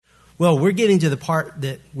Well, we're getting to the part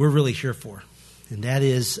that we're really here for, and that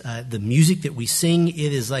is the music that we sing.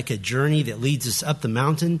 It is like a journey that leads us up the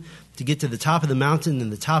mountain to get to the top of the mountain,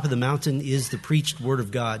 and the top of the mountain is the preached Word of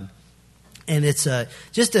God. And it's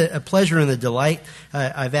just a pleasure and a delight.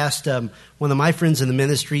 I've asked one of my friends in the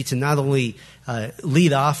ministry to not only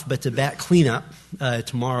lead off, but to back cleanup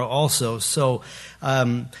tomorrow also. So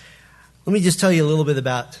let me just tell you a little bit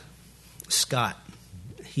about Scott.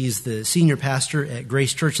 He's the senior pastor at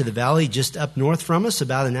Grace Church of the Valley, just up north from us,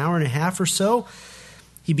 about an hour and a half or so.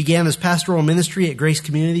 He began his pastoral ministry at Grace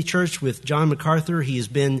Community Church with John MacArthur. He has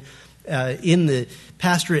been in the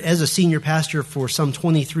pastorate as a senior pastor for some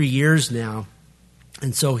 23 years now.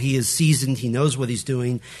 And so he is seasoned. He knows what he's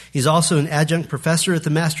doing. He's also an adjunct professor at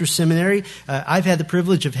the Master's Seminary. I've had the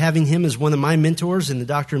privilege of having him as one of my mentors in the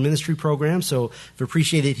Doctor of Ministry program, so I've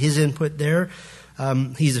appreciated his input there.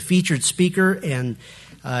 He's a featured speaker and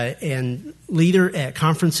leader at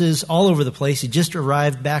conferences all over the place. He just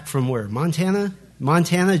arrived back from where?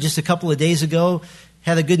 Montana, just a couple of days ago.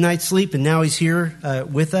 Had a good night's sleep, and now he's here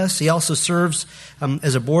with us. He also serves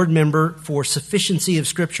as a board member for Sufficiency of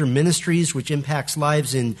Scripture Ministries, which impacts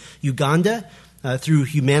lives in Uganda through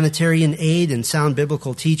humanitarian aid and sound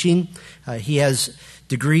biblical teaching. He has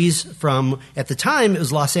degrees from, at the time, it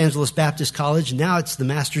was Los Angeles Baptist College. Now it's the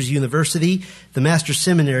Master's University, the Master's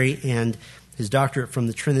Seminary, and his doctorate from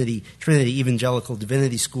the Trinity Evangelical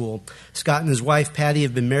Divinity School. Scott and his wife, Patty,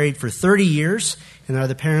 have been married for 30 years and are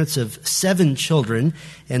the parents of 7 children.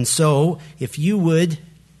 And so, if you would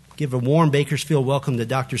give a warm Bakersfield welcome to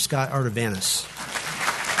Dr. Scott Artavanus.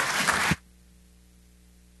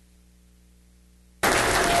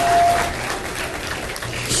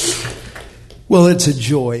 Well, it's a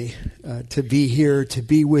joy to be here, to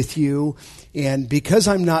be with you. And because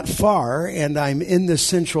I'm not far and I'm in the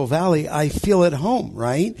Central Valley, I feel at home,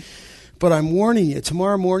 right? But I'm warning you,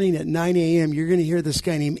 tomorrow morning at 9 a.m., you're going to hear this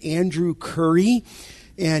guy named Andrew Curry,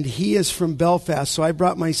 and he is from Belfast. So I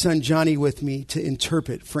brought my son Johnny with me to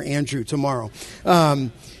interpret for Andrew tomorrow.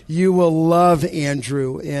 You will love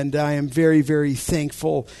Andrew, and I am very, very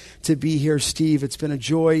thankful to be here, Steve. It's been a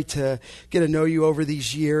joy to get to know you over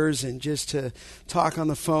these years and just to talk on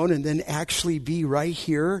the phone and then actually be right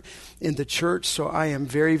here in the church. So I am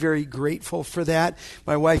very, very grateful for that.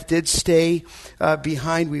 My wife did stay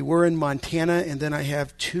behind. We were in Montana, and then I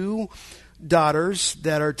have 2 daughters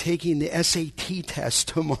that are taking the SAT test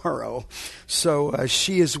tomorrow. So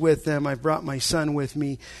she is with them. I brought my son with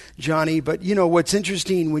me, Johnny. But you know what's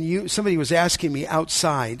interesting, when somebody was asking me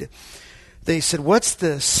outside, they said, what's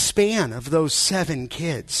the span of those 7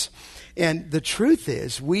 kids? And the truth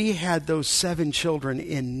is, we had those 7 children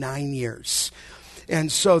in 9 years.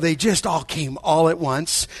 And so they just all came all at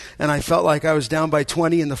once. And I felt like I was down by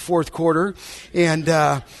 20 in the 4th quarter. And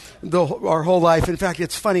our whole life. In fact,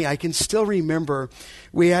 it's funny. I can still remember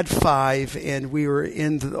we had 5, and we were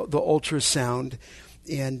in the ultrasound,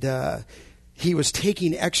 and he was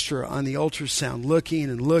taking extra on the ultrasound,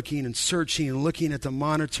 looking and searching and looking at the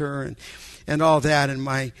monitor and all that. And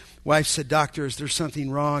my wife said, "Doctor, is there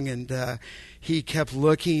something wrong?" And he kept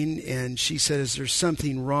looking, and she said, "Is there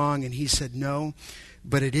something wrong?" And he said, "No,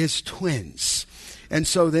 but it is twins." And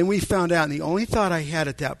so then we found out, and the only thought I had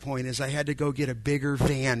at that point is I had to go get a bigger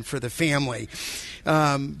van for the family.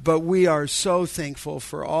 But we are so thankful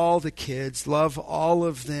for all the kids, love all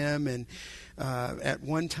of them. And at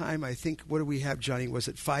one time, I think, what do we have, Johnny? Was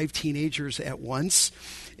it 5 teenagers at once?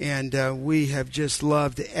 And we have just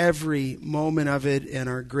loved every moment of it and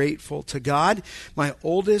are grateful to God. My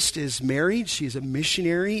oldest is married. She's a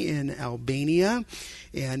missionary in Albania.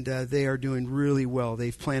 And they are doing really well.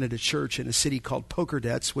 They've planted a church in a city called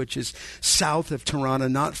Pokerdets, which is south of Tirana,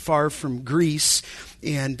 not far from Greece.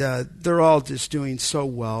 And they're all just doing so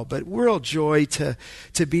well. But we're all joy to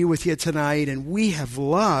be with you tonight. And we have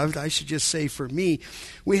loved, I should just say for me,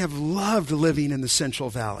 we have loved living in the Central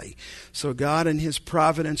Valley. So God in His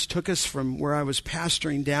providence took us from where I was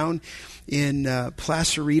pastoring down in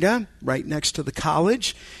Placerita, right next to the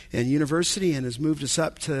college and university, and has moved us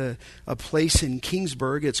up to a place in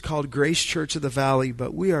Kingsburg. It's called Grace Church of the Valley,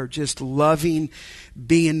 but we are just loving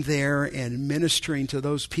being there and ministering to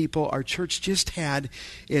those people. Our church just had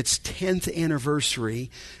its 10th anniversary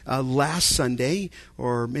last Sunday,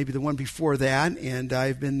 or maybe the one before that, and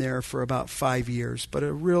I've been there for about 5 years. But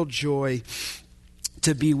a real joy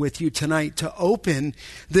to be with you tonight to open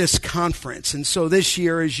this conference. And so this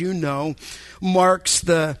year, as you know, marks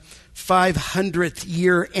the 500th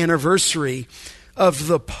year anniversary of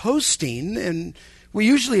the posting, and we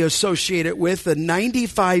usually associate it with the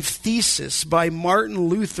 95 Thesis by Martin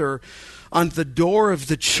Luther on the door of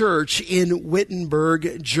the church in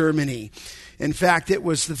Wittenberg, Germany. In fact, it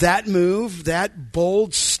was that move, that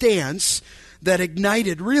bold stance, that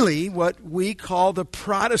ignited really what we call the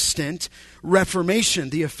Protestant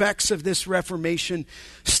Reformation. The effects of this Reformation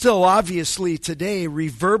still obviously today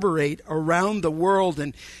reverberate around the world.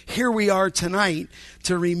 And here we are tonight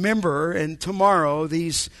to remember, and tomorrow,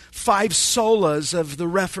 these 5 solas of the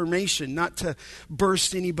Reformation. Not to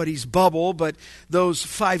burst anybody's bubble, but those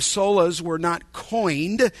 5 solas were not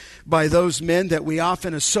coined by those men that we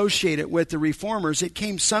often associate it with, the Reformers. It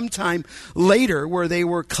came sometime later where they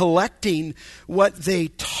were collecting what they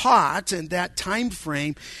taught in that time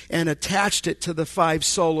frame and attached it to the 5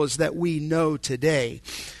 solas that we know today.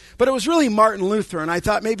 But it was really Martin Luther, and I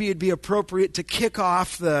thought maybe it'd be appropriate to kick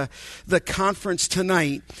off the conference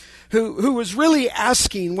tonight, who was really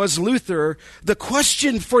asking, was Luther, the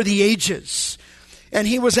question for the ages. And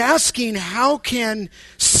he was asking, how can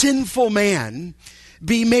sinful man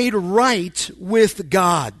be made right with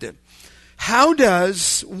God? How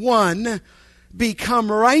does one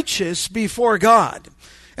become righteous before God?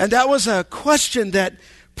 And that was a question that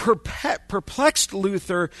perplexed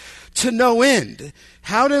Luther to no end.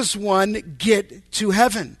 How does one get to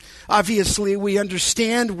heaven? Obviously, we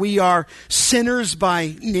understand we are sinners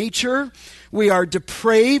by nature. We are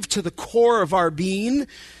depraved to the core of our being.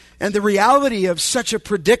 And the reality of such a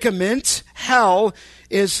predicament, hell,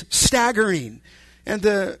 is staggering. And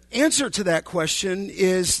the answer to that question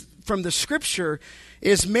is, from the Scripture,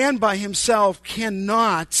 is man by himself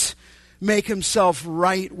cannot make himself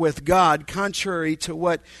right with God, contrary to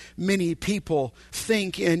what many people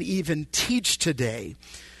think and even teach today.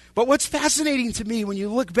 But what's fascinating to me when you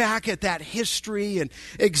look back at that history and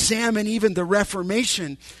examine even the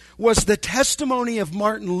Reformation was the testimony of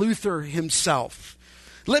Martin Luther himself.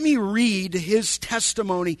 Let me read his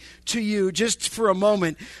testimony to you just for a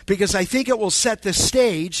moment, because I think it will set the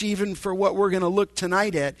stage even for what we're going to look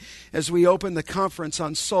tonight at as we open the conference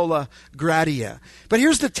on Sola Gratia. But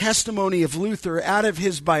here's the testimony of Luther out of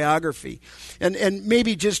his biography. And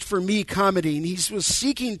maybe just for me commenting, he was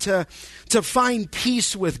seeking to find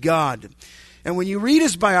peace with God. And when you read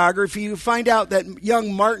his biography, you find out that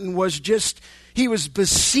young Martin he was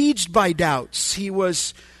besieged by doubts. He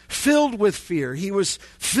was filled with fear. He was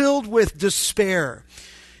filled with despair.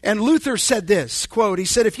 And Luther said this, quote, he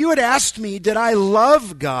said, "If you had asked me, did I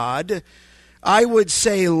love God, I would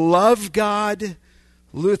say, love God."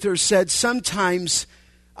 Luther said, "Sometimes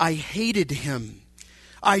I hated him.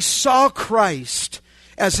 I saw Christ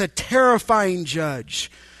as a terrifying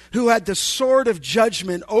judge who had the sword of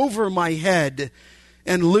judgment over my head."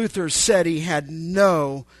 And Luther said he had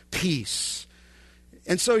no peace.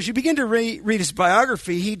 And so as you begin to read his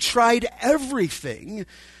biography, he tried everything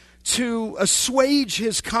to assuage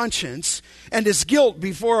his conscience and his guilt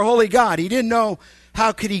before a holy God. He didn't know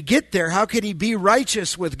how could he get there, how could he be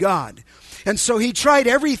righteous with God. And so he tried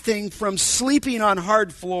everything from sleeping on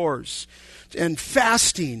hard floors and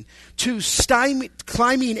fasting to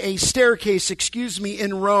climbing a staircase,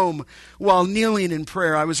 in Rome while kneeling in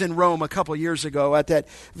prayer. I was in Rome a couple years ago at that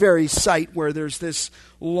very site where there's this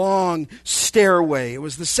long stairway. It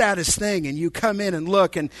was the saddest thing. And you come in and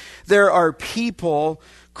look, and there are people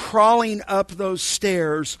crawling up those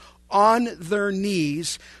stairs on their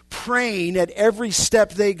knees, praying at every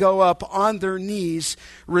step they go up on their knees,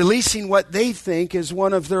 releasing what they think is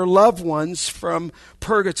one of their loved ones from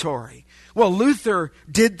purgatory. Well, Luther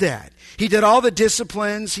did that. He did all the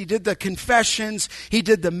disciplines. He did the confessions. He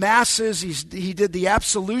did the masses. He did the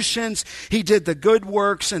absolutions. He did the good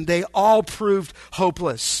works, and they all proved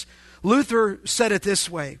hopeless. Luther said it this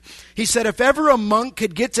way. He said, "If ever a monk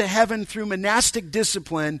could get to heaven through monastic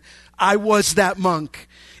discipline, I was that monk.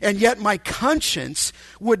 And yet my conscience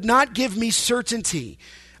would not give me certainty.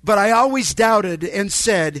 But I always doubted and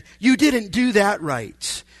said, you didn't do that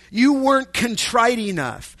right. You weren't contrite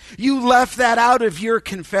enough. You left that out of your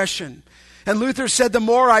confession." And Luther said, the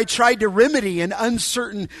more I tried to remedy an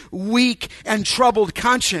uncertain, weak, and troubled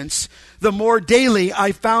conscience, the more daily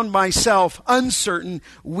I found myself uncertain,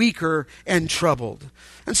 weaker, and troubled.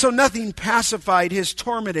 And so nothing pacified his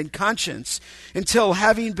tormented conscience until,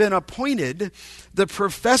 having been appointed the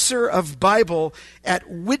professor of Bible at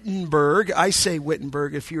Wittenberg — I say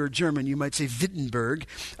Wittenberg, if you're German you might say Wittenberg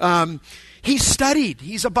 — he studied.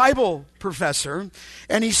 He's a Bible professor,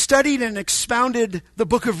 and he studied and expounded the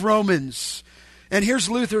book of Romans. And here's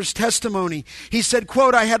Luther's testimony. He said,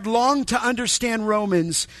 quote, "I had longed to understand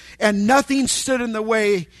Romans, and nothing stood in the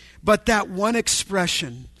way but that one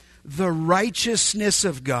expression, the righteousness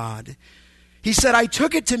of God." He said, "I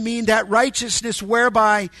took it to mean that righteousness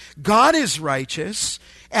whereby God is righteous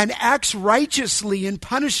and acts righteously in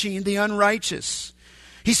punishing the unrighteous."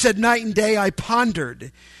 He said, night and day I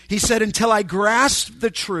pondered. He said, until I grasped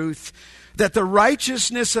the truth that the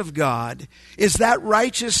righteousness of God is that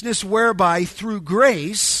righteousness whereby through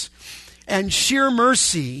grace and sheer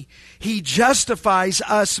mercy he justifies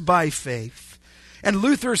us by faith. And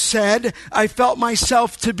Luther said, I felt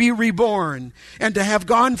myself to be reborn and to have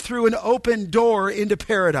gone through an open door into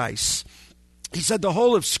paradise. He said the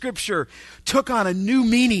whole of Scripture took on a new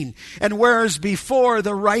meaning, and whereas before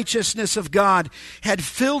the righteousness of God had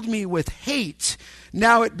filled me with hate,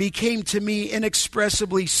 now it became to me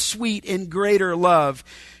inexpressibly sweet in greater love.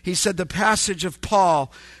 He said the passage of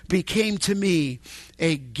Paul became to me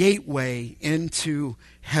a gateway into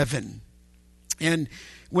heaven. And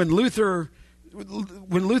when Luther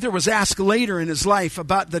was asked later in his life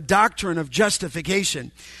about the doctrine of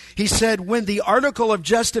justification, he said, when the article of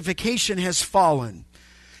justification has fallen,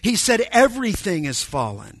 he said, everything has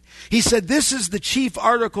fallen. He said, this is the chief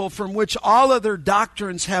article from which all other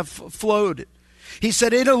doctrines have flowed. He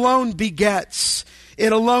said, it alone begets,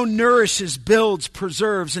 it alone nourishes, builds,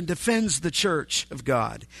 preserves, and defends the church of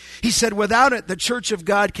God. He said, without it, the church of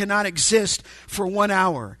God cannot exist for 1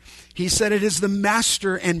 hour. He said, it is the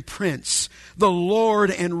master and prince, the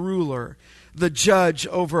Lord and ruler, the judge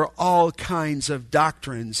over all kinds of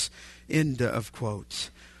doctrines. End of quote.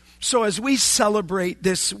 So as we celebrate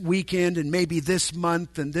this weekend and maybe this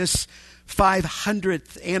month and this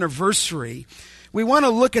 500th anniversary, we want to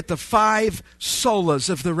look at the 5 solas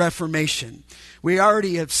of the Reformation. We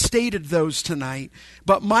already have stated those tonight,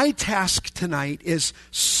 but my task tonight is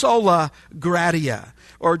sola gratia,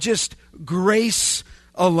 or just grace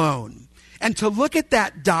alone. And to look at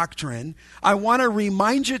that doctrine, I want to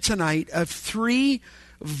remind you tonight of 3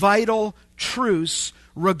 vital truths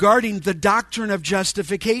regarding the doctrine of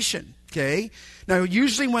justification. Okay? Now,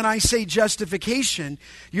 usually when I say justification,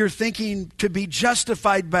 you're thinking to be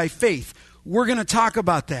justified by faith. We're going to talk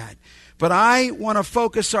about that. But I want to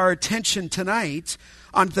focus our attention tonight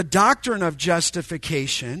on the doctrine of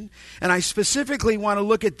justification, and I specifically want to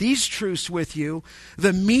look at these truths with you: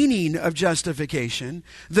 the meaning of justification,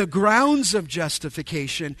 the grounds of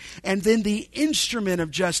justification, and then the instrument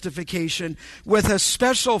of justification, with a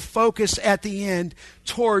special focus at the end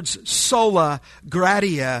towards sola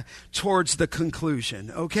gratia, towards the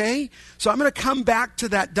conclusion. Okay? So I'm going to come back to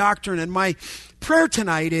that doctrine, and my prayer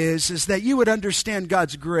tonight is that you would understand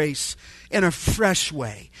God's grace in a fresh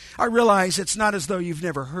way. I realize it's not as though you've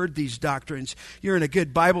never heard these doctrines. You're in a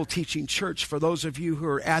good Bible teaching church for those of you who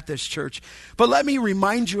are at this church. But let me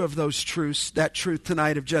remind you of those truths, that truth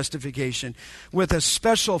tonight of justification, with a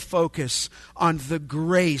special focus on the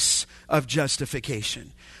grace of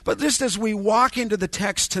justification. But just as we walk into the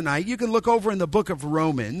text tonight, you can look over in the book of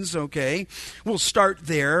Romans, okay? We'll start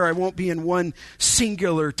there. I won't be in one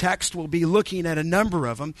singular text. We'll be looking at a number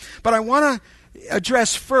of them. But I want to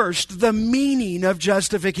address first the meaning of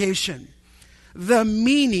justification. The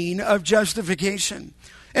meaning of justification.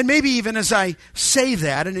 And maybe even as I say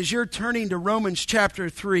that, and as you're turning to Romans chapter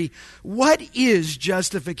 3, what is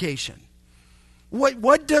justification?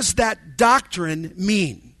 What does that doctrine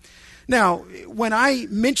mean? Now, when I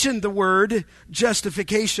mention the word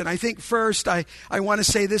justification, I think first I want to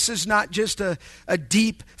say this is not just a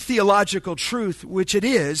deep theological truth, which it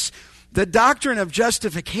is. The doctrine of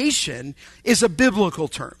justification is a biblical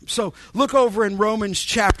term. So look over in Romans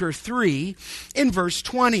chapter 3 in verse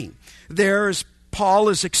 20. There, as Paul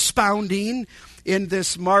is expounding in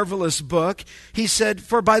this marvelous book, he said,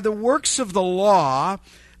 "For by the works of the law,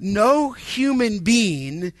 no human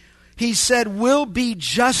being," he said, "will be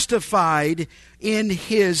justified in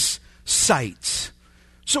his sight."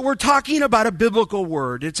 So we're talking about a biblical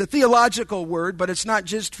word. It's a theological word, but it's not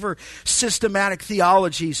just for systematic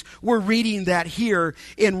theologies. We're reading that here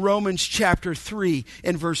in Romans chapter 3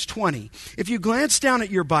 and verse 20. If you glance down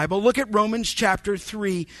at your Bible, look at Romans chapter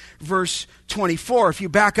 3, verse 24. If you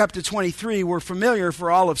back up to 23, we're familiar, "For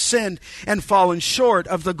all have sinned and fallen short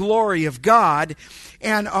of the glory of God,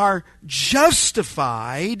 and are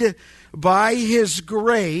justified by his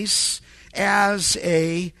grace as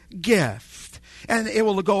a gift." And it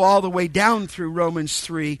will go all the way down through Romans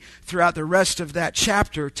 3, throughout the rest of that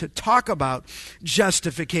chapter, to talk about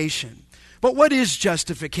justification. But what is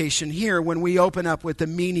justification here when we open up with the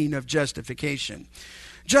meaning of justification?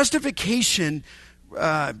 Justification,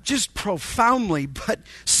 just profoundly, but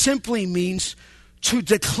simply means to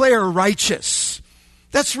declare righteous.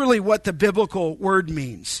 That's really what the biblical word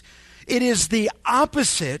means. It is the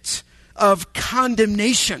opposite of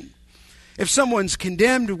condemnation. If someone's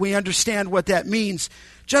condemned, we understand what that means.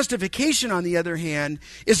 Justification, on the other hand,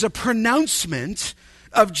 is a pronouncement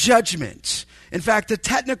of judgment. In fact, the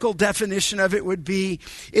technical definition of it would be,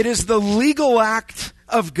 it is the legal act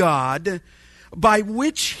of God by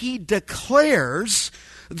which he declares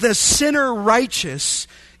the sinner righteous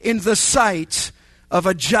in the sight of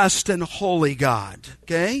a just and holy God.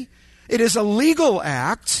 Okay? It is a legal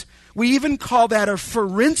act. We even call that a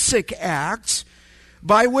forensic act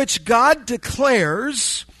by which God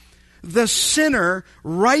declares the sinner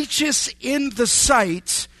righteous in the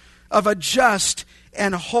sight of a just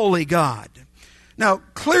and holy God. Now,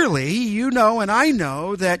 clearly, you know and I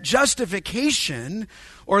know that justification,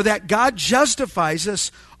 or that God justifies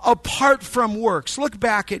us apart from works. Look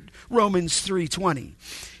back at Romans 3:20.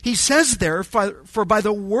 He says there, for by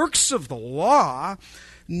the works of the law,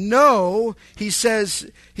 he says,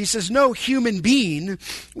 no human being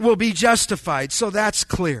will be justified. So that's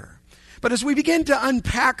clear. But as we begin to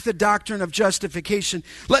unpack the doctrine of justification,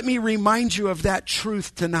 let me remind you of that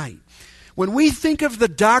truth tonight. When we think of the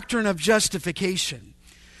doctrine of justification,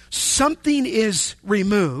 something is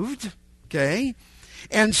removed, okay,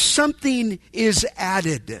 and something is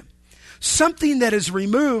added. Something that is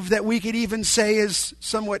removed that we could even say is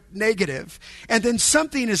somewhat negative. And then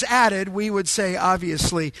something is added, we would say,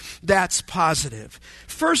 obviously, that's positive.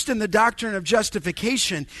 First, in the doctrine of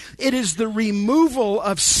justification, it is the removal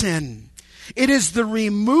of sin. It is the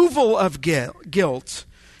removal of guilt.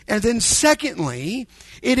 And then secondly,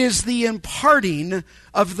 it is the imparting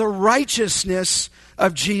of the righteousness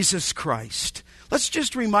of Jesus Christ. Let's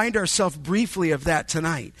just remind ourselves briefly of that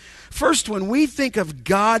tonight. First, when we think of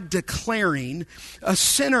God declaring a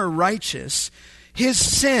sinner righteous, his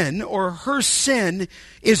sin or her sin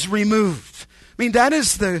is removed. I mean, that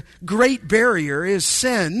is the great barrier, is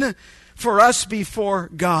sin for us before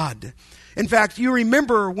God. In fact, you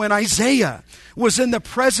remember when Isaiah was in the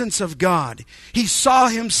presence of God, he saw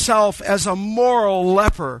himself as a moral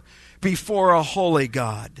leper before a holy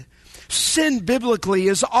God. Sin biblically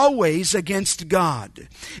is always against God.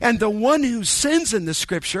 And the one who sins in the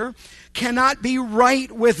Scripture cannot be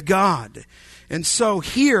right with God. And so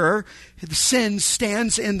here, sin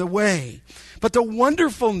stands in the way. But the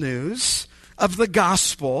wonderful news of the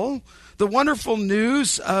gospel, the wonderful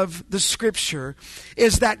news of the Scripture,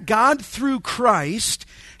 is that God through Christ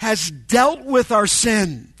has dealt with our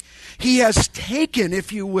sin. He has taken,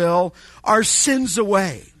 if you will, our sins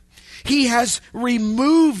away. He has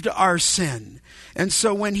removed our sin. And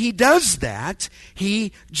so when he does that,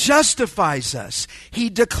 he justifies us. He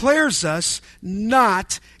declares us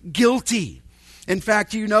not guilty. In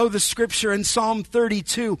fact, you know the scripture in Psalm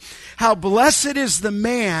 32, how blessed is the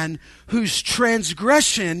man whose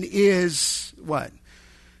transgression is what?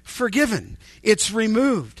 Forgiven. It's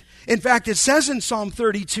removed. In fact, it says in Psalm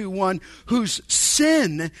 32:1, whose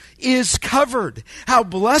sin is covered. How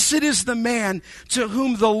blessed is the man to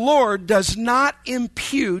whom the Lord does not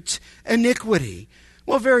impute iniquity.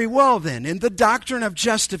 Well, very well then. In the doctrine of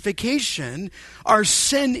justification, our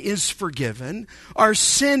sin is forgiven. Our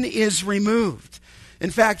sin is removed.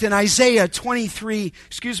 In fact, in Isaiah 43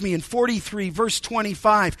 verse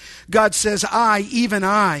 25, God says, I, even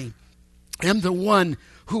I, am the one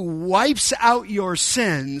who wipes out your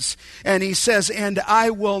sins, and he says, and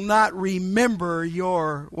I will not remember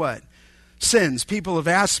your, what? Sins. People have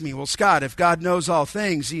asked me, well, Scott, if God knows all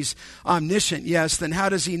things, he's omniscient, yes, then how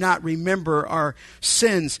does he not remember our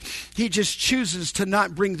sins? He just chooses to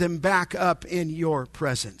not bring them back up in your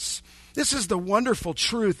presence. This is the wonderful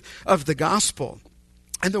truth of the gospel.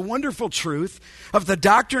 And the wonderful truth of the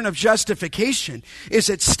doctrine of justification is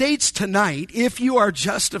it states tonight, if you are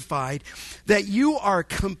justified, that you are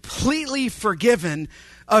completely forgiven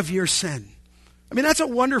of your sin. I mean, that's a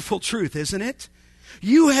wonderful truth, isn't it?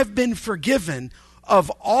 You have been forgiven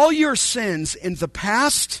of all your sins in the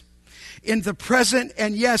past, in the present,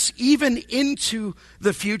 and yes, even into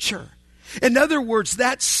the future. In other words,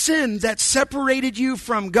 that sin that separated you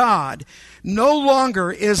from God no longer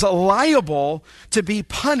is liable to be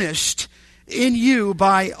punished in you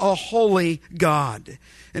by a holy God.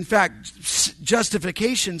 In fact,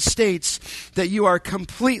 justification states that you are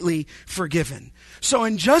completely forgiven. So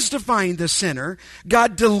in justifying the sinner,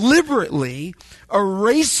 God deliberately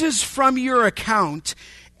erases from your account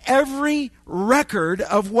every record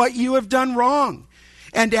of what you have done wrong.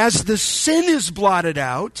 And as the sin is blotted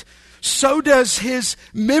out, so does his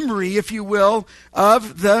memory, if you will,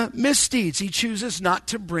 of the misdeeds. He chooses not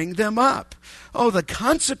to bring them up. Oh, the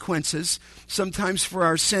consequences sometimes for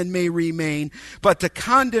our sin may remain, but the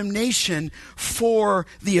condemnation for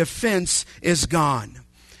the offense is gone.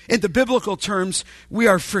 In the biblical terms, we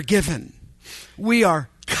are forgiven. We are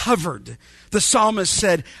covered. The psalmist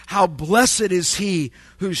said, how blessed is he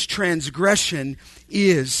whose transgression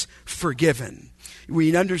is forgiven.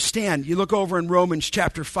 We understand. You look over in Romans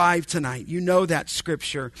chapter 5 tonight. You know that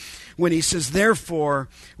scripture when he says, therefore,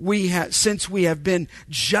 since we have been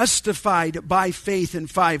justified by faith in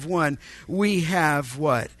 5:1, we have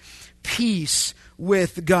what? Peace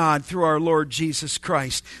with God through our Lord Jesus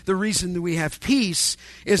Christ. The reason that we have peace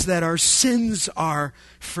is that our sins are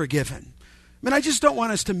forgiven. I mean, I just don't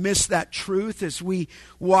want us to miss that truth as we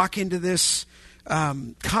walk into this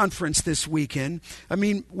conference this weekend. I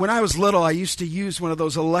mean, when I was little, I used to use one of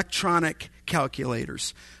those electronic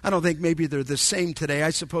calculators. I don't think maybe they're the same today. I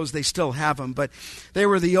suppose they still have them, but they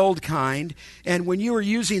were the old kind. And when you were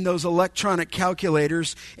using those electronic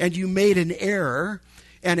calculators and you made an error,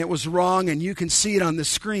 and it was wrong, and you can see it on the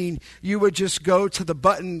screen, you would just go to the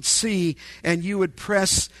button C, and you would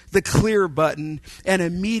press the clear button, and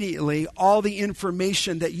immediately all the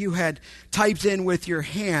information that you had typed in with your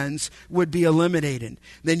hands would be eliminated.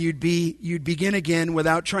 Then you'd begin again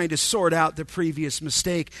without trying to sort out the previous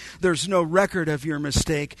mistake. There's no record of your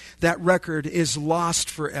mistake. That record is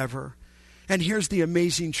lost forever. And here's the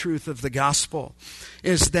amazing truth of the gospel,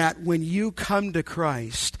 is that when you come to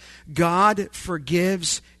Christ, God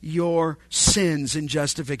forgives your sins in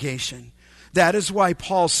justification. That is why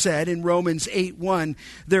Paul said in Romans 8:1,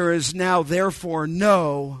 there is now therefore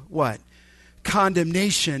no, what?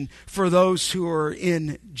 Condemnation for those who are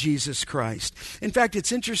in Jesus Christ. In fact,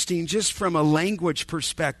 it's interesting just from a language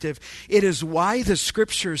perspective. It is why the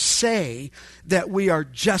scriptures say that we are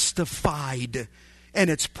justified. And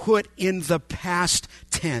it's put in the past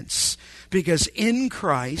tense. Because in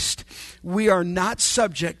Christ, we are not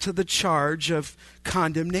subject to the charge of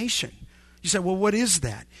condemnation. You say, well, what is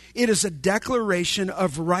that? It is a declaration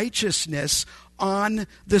of righteousness on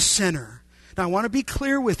the sinner. Now, I want to be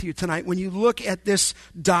clear with you tonight. When you look at this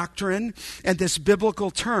doctrine and this biblical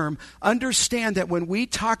term, understand that when we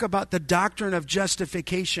talk about the doctrine of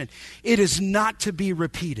justification, it is not to be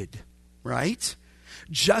repeated, right?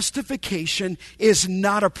 Justification is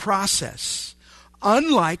not a process.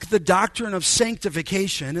 Unlike the doctrine of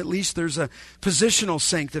sanctification, at least there's a positional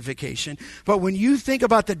sanctification, but when you think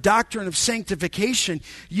about the doctrine of sanctification,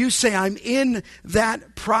 you say, I'm in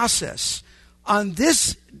that process. On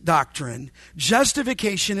this doctrine,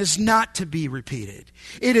 justification is not to be repeated.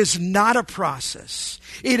 It is not a process.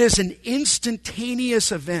 It is an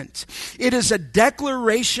instantaneous event. It is a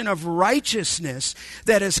declaration of righteousness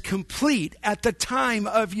that is complete at the time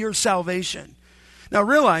of your salvation. Now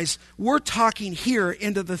realize, we're talking here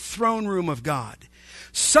into the throne room of God.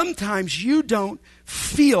 Sometimes you don't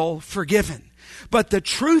feel forgiven. But the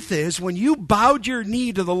truth is, when you bowed your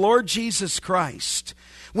knee to the Lord Jesus Christ,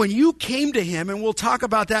 when you came to him, and we'll talk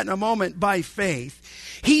about that in a moment, by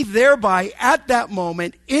faith, he thereby, at that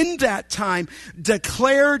moment, in that time,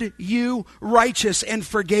 declared you righteous and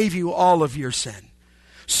forgave you all of your sin.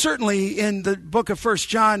 Certainly in the book of 1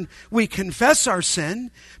 John, we confess our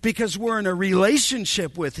sin because we're in a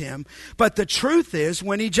relationship with him. But the truth is,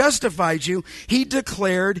 when he justified you, he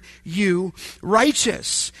declared you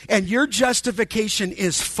righteous. And your justification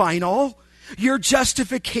is final. Your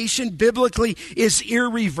justification biblically is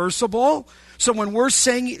irreversible. So when we're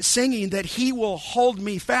singing that he will hold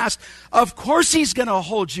me fast, of course he's going to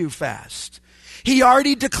hold you fast. He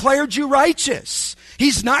already declared you righteous.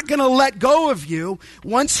 He's not going to let go of you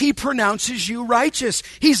once he pronounces you righteous.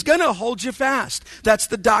 He's going to hold you fast. That's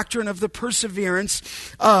the doctrine of the perseverance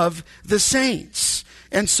of the saints.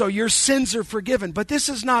 And so your sins are forgiven. But this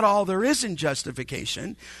is not all there is in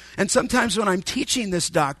justification. And sometimes when I'm teaching this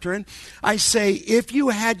doctrine, I say, if you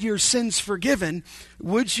had your sins forgiven,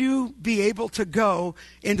 would you be able to go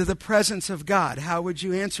into the presence of God? How would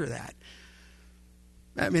you answer that?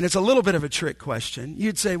 I mean, it's a little bit of a trick question.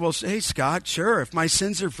 You'd say, well, hey, Scott, sure, if my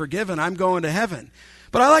sins are forgiven, I'm going to heaven.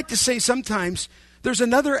 But I like to say sometimes there's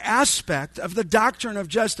another aspect of the doctrine of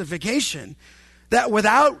justification that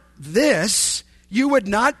without this, you would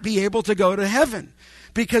not be able to go to heaven.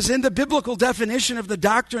 Because in the biblical definition of the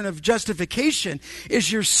doctrine of justification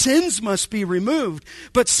is your sins must be removed,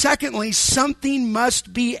 but secondly, something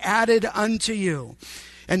must be added unto you.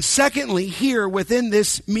 And secondly, here within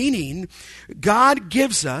this meaning, God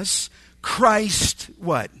gives us Christ,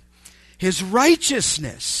 what? His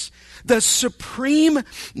righteousness. The supreme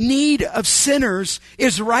need of sinners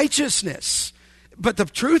is righteousness. But the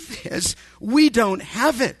truth is, we don't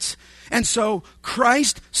have it. And so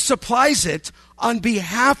Christ supplies it on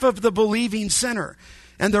behalf of the believing sinner.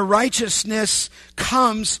 And the righteousness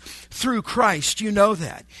comes through Christ. You know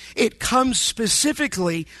that. It comes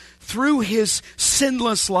specifically through his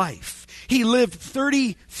sinless life. He lived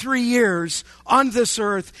 33 years on this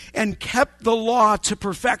earth and kept the law to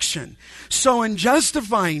perfection. So in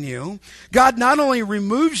justifying you, God not only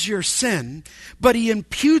removes your sin, but he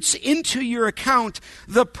imputes into your account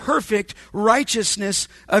the perfect righteousness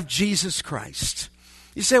of Jesus Christ.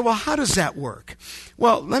 You say, well, how does that work?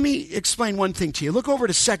 Well, let me explain one thing to you. Look over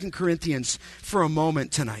to 2 Corinthians for a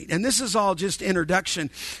moment tonight. And this is all just introduction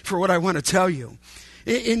for what I want to tell you.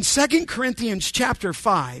 In 2 Corinthians chapter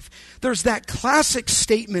 5, there's that classic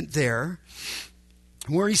statement there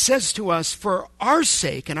where he says to us, for our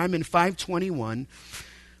sake, and I'm in 5:21,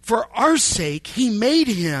 for our sake he made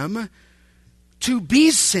him to be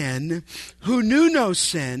sin who knew no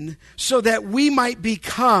sin, so that we might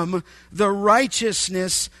become the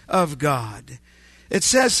righteousness of God. It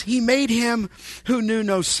says he made him who knew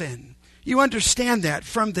no sin. You understand that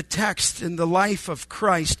from the text in the life of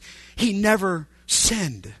Christ. He never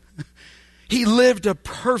sinned. He lived a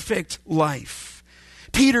perfect life.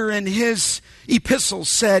 Peter in his epistle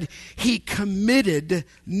said he committed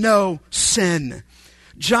no sin.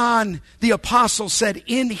 John the apostle said,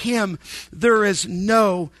 in him there is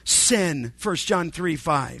no sin, 1 John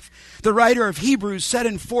 3:5. The writer of Hebrews said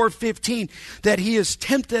in 4:15 that he is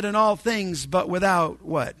tempted in all things, but without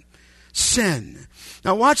what? Sin.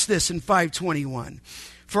 Now watch this in 5:21.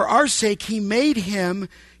 For our sake he made him,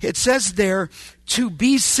 it says there, to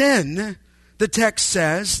be sin. The text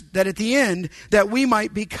says that at the end, that we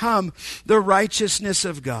might become the righteousness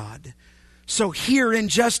of God. So here in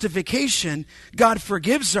justification, God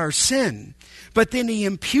forgives our sin, but then he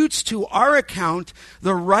imputes to our account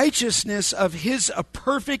the righteousness of his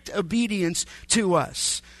perfect obedience to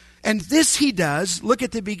us. And this he does, look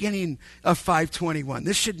at the beginning of 5:21.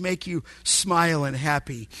 This should make you smile and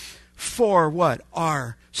happy. For what?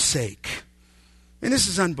 Our sake. And this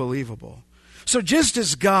is unbelievable. So just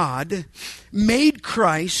as God made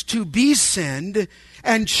Christ to be sinned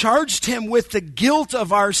and charged him with the guilt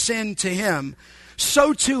of our sin to him,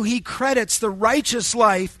 so too he credits the righteous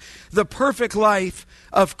life, the perfect life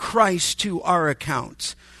of Christ to our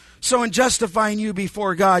account. So in justifying you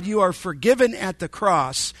before God, you are forgiven at the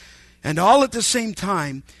cross, and all at the same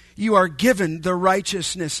time, you are given the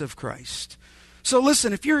righteousness of Christ. So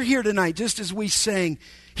listen, if you're here tonight, just as we sang,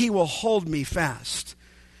 he will hold me fast.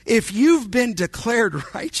 If you've been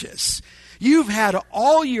declared righteous, you've had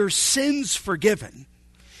all your sins forgiven,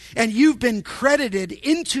 and you've been credited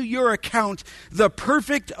into your account the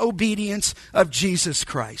perfect obedience of Jesus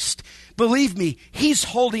Christ. Believe me, he's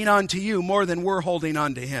holding on to you more than we're holding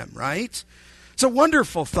on to him, right? It's a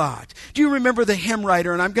wonderful thought. Do you remember the hymn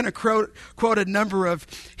writer? And I'm going to quote a number of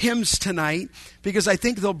hymns tonight because I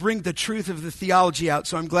think they'll bring the truth of the theology out.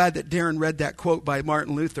 So I'm glad that Darren read that quote by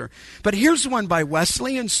Martin Luther. But here's one by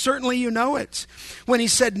Wesley, and certainly you know it. When he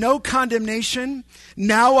said, no condemnation,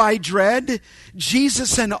 now I dread,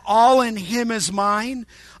 Jesus and all in him is mine,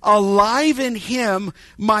 alive in him,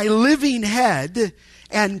 my living head,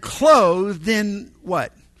 and clothed in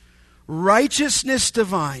what? Righteousness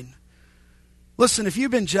divine. Listen, if you've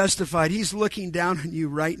been justified, he's looking down on you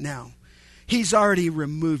right now. He's already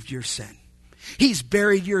removed your sin. He's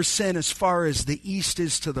buried your sin as far as the east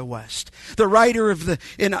is to the west. The writer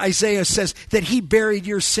in Isaiah says that he buried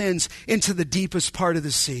your sins into the deepest part of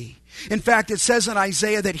the sea. In fact, it says in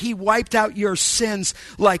Isaiah that he wiped out your sins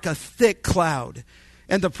like a thick cloud.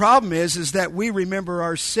 And the problem is that we remember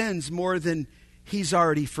our sins more than he's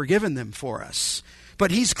already forgiven them for us. But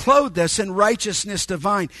he's clothed us in righteousness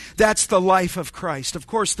divine. That's the life of Christ. Of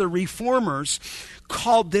course, the reformers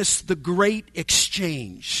called this the great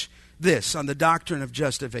exchange, this on the doctrine of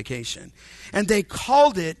justification. And they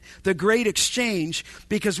called it the great exchange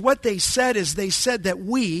because what they said is they said that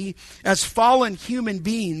we, as fallen human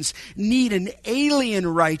beings, need an alien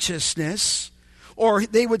righteousness, or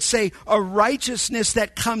they would say a righteousness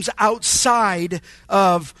that comes outside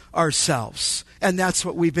of ourselves. And that's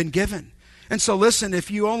what we've been given. And so listen,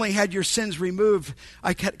 if you only had your sins removed,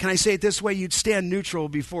 can I say it this way? You'd stand neutral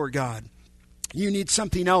before God. You need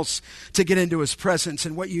something else to get into his presence.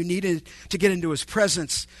 And what you needed to get into his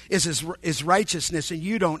presence is his righteousness. And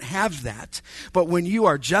you don't have that. But when you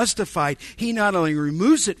are justified, he not only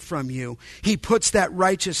removes it from you, he puts that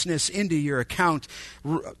righteousness into your account.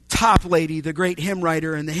 Toplady, the great hymn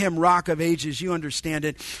writer, in the hymn Rock of Ages, you understand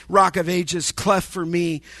it. Rock of Ages, cleft for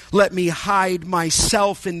me. Let me hide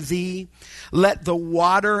myself in thee. Let the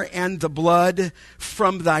water and the blood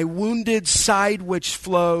from thy wounded side which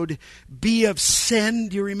flowed be of sin.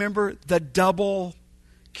 Do you remember? The double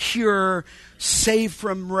cure, save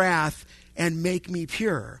from wrath, and make me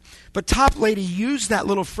pure. But Toplady used that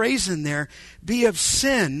little phrase in there, be of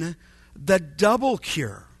sin, the double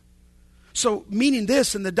cure. So meaning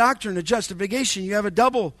this, in the doctrine of justification, you have a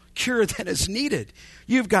double cure that is needed.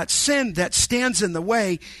 You've got sin that stands in the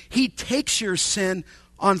way. He takes your sin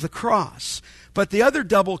on the cross. But the other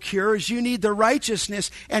double cure is you need the righteousness,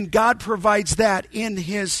 and God provides that in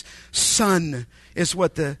his Son, is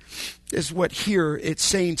what here it's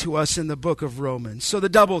saying to us in the book of Romans. So the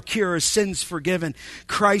double cure is sins forgiven,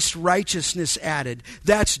 Christ's righteousness added.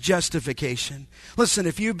 That's justification. Listen,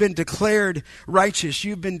 if you've been declared righteous,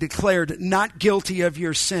 you've been declared not guilty of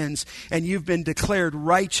your sins, and you've been declared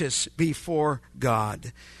righteous before God.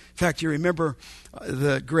 In fact, you remember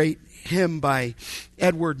the great hymn by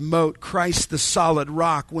Edward Mote, Christ the solid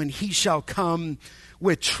rock, when he shall come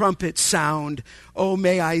with trumpet sound, oh,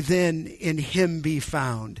 may I then in him be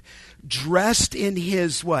found, dressed in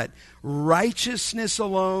his what? Righteousness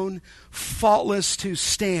alone, faultless to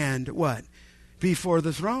stand, what? Before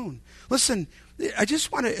the throne. Listen, I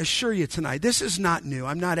just want to assure you tonight, this is not new.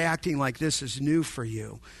 I'm not acting like this is new for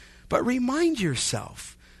you. But remind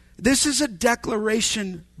yourself, this is a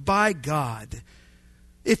declaration by God,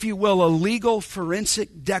 if you will, a legal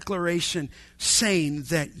forensic declaration saying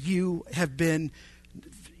that you have been,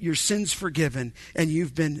 your sins forgiven, and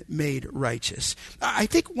you've been made righteous. I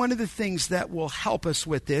think one of the things that will help us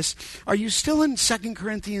with this, are you still in 2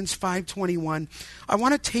 Corinthians 5:21? I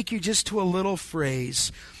want to take you just to a little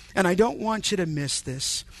phrase, and I don't want you to miss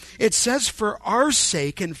this. It says, for our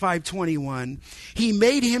sake in 5:21, he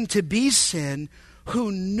made him to be sin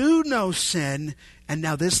who knew no sin, and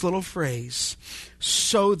now this little phrase,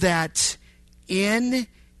 so that in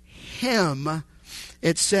him,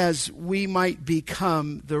 it says, we might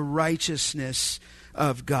become the righteousness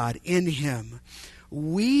of God. In him.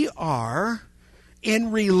 We are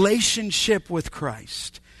in relationship with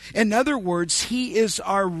Christ. In other words, he is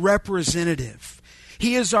our representative.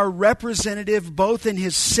 He is our representative both in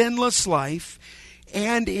his sinless life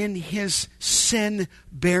and in his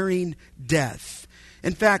sin-bearing death.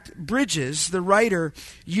 In fact, Bridges, the writer,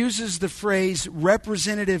 uses the phrase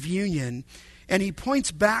representative union, and he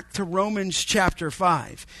points back to Romans chapter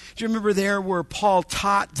 5. Do you remember there where Paul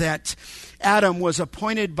taught that Adam was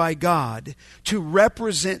appointed by God to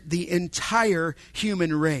represent the entire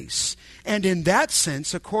human race? And in that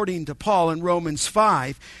sense, according to Paul in Romans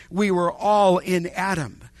 5, we were all in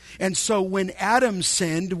Adam. And so when Adam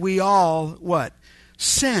sinned, we all, what?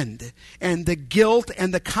 Sinned, and the guilt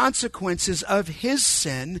and the consequences of his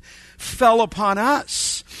sin fell upon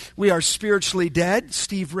us. We are spiritually dead.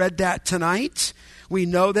 Steve read that tonight. We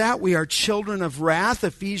know that. We are children of wrath,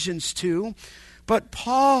 Ephesians 2. But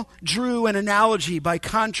Paul drew an analogy by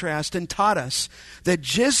contrast and taught us that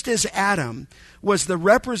just as Adam was the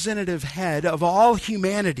representative head of all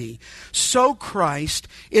humanity, so Christ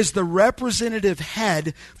is the representative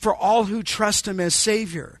head for all who trust him as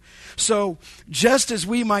Savior. So just as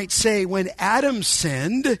we might say when Adam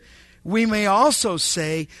sinned, we may also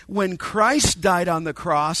say when Christ died on the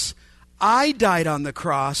cross, I died on the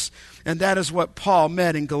cross. And that is what Paul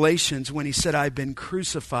meant in Galatians when he said, I've been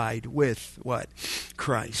crucified with what?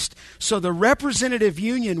 Christ. So the representative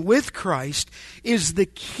union with Christ is the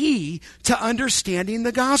key to understanding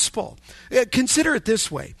the gospel. Consider it this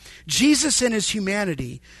way. Jesus in his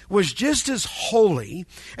humanity was just as holy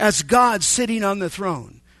as God sitting on the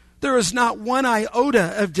throne. There is not one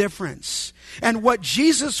iota of difference. And what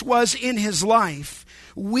Jesus was in his life,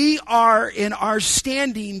 we are in our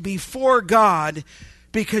standing before God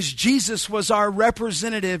because Jesus was our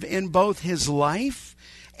representative in both his life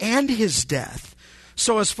and his death.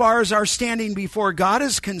 So as far as our standing before God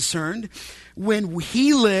is concerned, when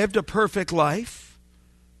he lived a perfect life,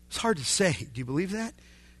 it's hard to say, do you believe that?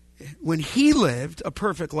 When he lived a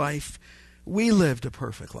perfect life, we lived a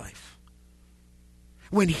perfect life.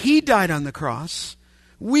 When he died on the cross,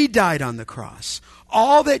 we died on the cross.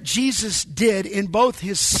 All that Jesus did in both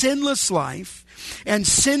his sinless life and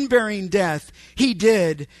sin-bearing death, he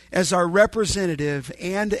did as our representative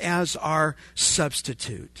and as our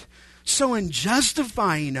substitute. So in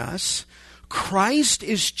justifying us, Christ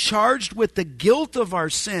is charged with the guilt of our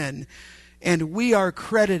sin, and we are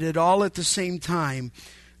credited all at the same time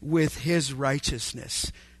with his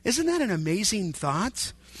righteousness. Isn't that an amazing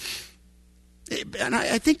thought? And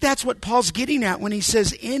I think that's what Paul's getting at when he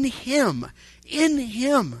says, in him,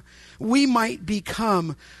 we might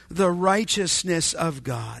become the righteousness of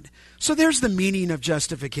God. So there's the meaning of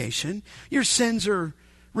justification. Your sins are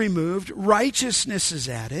removed. Righteousness is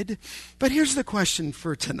added. But here's the question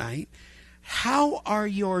for tonight. How are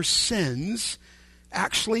your sins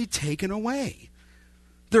actually taken away?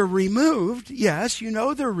 They're removed. Yes, you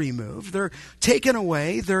know they're removed. They're taken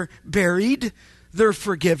away. They're buried. They're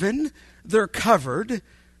forgiven. They're covered.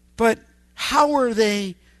 But how are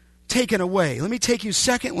they taken away. Let me take you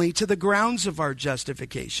secondly to the grounds of our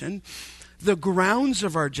justification. The grounds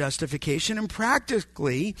of our justification, and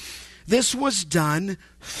practically this was done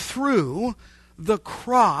through the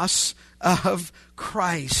cross of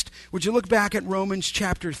Christ. Would you look back at Romans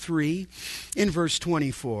chapter 3 in verse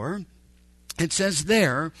 24? It says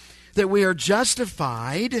there that we are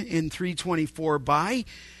justified in 3:24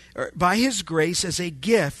 by his grace as a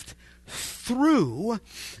gift through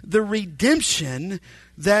the redemption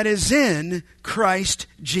that is in Christ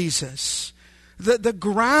Jesus. The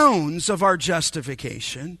grounds of our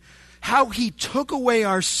justification, how he took away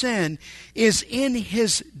our sin, is in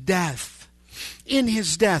his death. In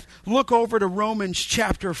his death. Look over to Romans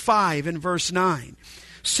chapter 5 and verse 9.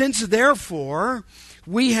 Since therefore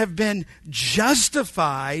we have been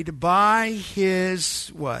justified by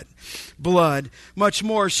his what? Blood, much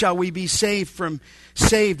more shall we be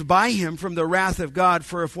saved by him from the wrath of God.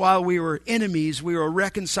 For if while we were enemies, we were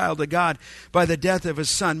reconciled to God by the death of his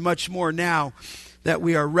Son, much more now that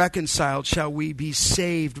we are reconciled shall we be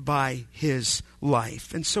saved by his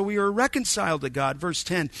life. And so we are reconciled to God, verse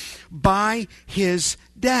 10, by his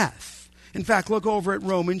death. In fact, look over at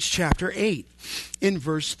Romans chapter 8 in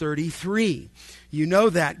verse 33. You know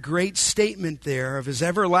that great statement there of his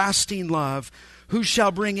everlasting love. Who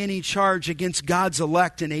shall bring any charge against God's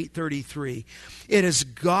elect in 8:33? It is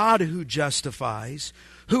God who justifies.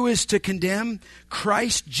 Who is to condemn?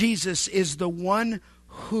 Christ Jesus is the one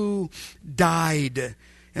who died.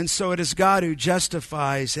 And so it is God who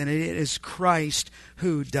justifies, and it is Christ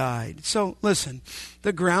who died. So listen,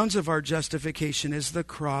 the grounds of our justification is the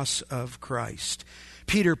cross of Christ.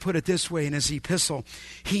 Peter put it this way in his epistle: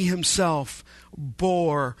 he himself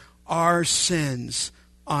bore our sins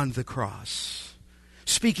on the cross.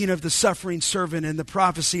 Speaking of the suffering servant in the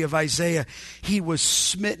prophecy of Isaiah, he was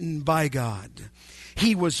smitten by God.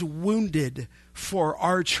 He was wounded for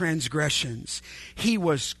our transgressions. He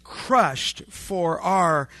was crushed for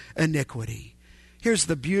our iniquity. Here's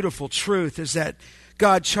the beautiful truth, is that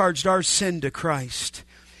God charged our sin to Christ.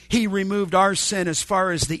 He removed our sin as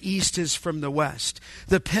far as the east is from the west.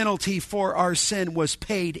 The penalty for our sin was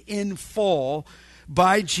paid in full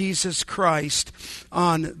by Jesus Christ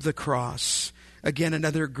on the cross. Again,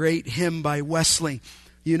 another great hymn by Wesley.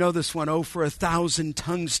 You know this one, "Oh, for 1,000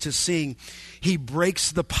 tongues to sing." He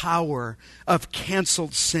breaks the power of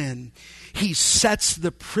canceled sin. He sets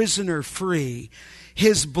the prisoner free.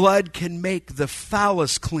 His blood can make the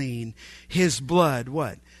foulest clean. His blood,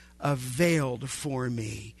 what? Availed for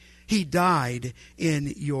me. He died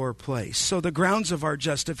in your place. So the grounds of our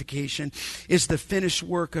justification is the finished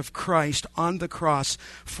work of Christ on the cross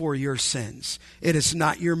for your sins. It is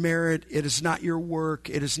not your merit. It is not your work.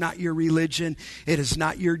 It is not your religion. It is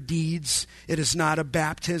not your deeds. It is not a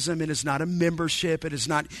baptism. It is not a membership. It is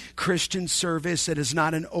not Christian service. It is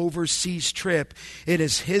not an overseas trip. It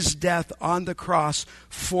is his death on the cross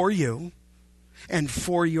for you and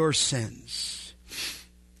for your sins.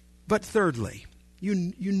 But thirdly,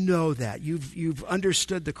 you know that. You've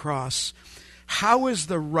understood the cross. How is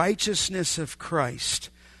the righteousness of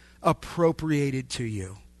Christ appropriated to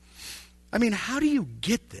you? I mean, how do you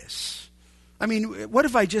get this? I mean, what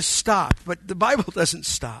if I just stopped? But the Bible doesn't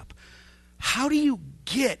stop. How do you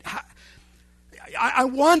get... I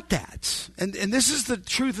want that. And this is the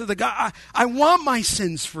truth of the God. I want my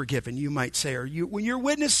sins forgiven, you might say. Or when you're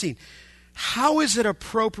witnessing... How is it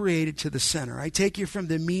appropriated to the center? I take you from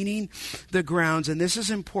the meaning, the grounds, and this is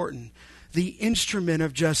important, the instrument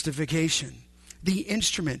of justification. The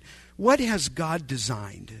instrument. What has God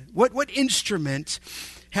designed? What instrument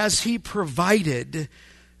has he provided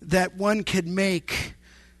that one could make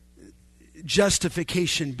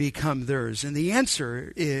justification become theirs? And the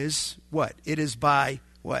answer is what? It is by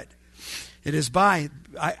what? It is by,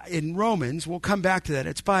 in Romans, we'll come back to that,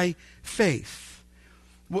 it's by faith.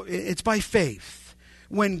 It's by faith.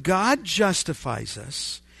 When God justifies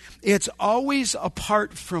us, it's always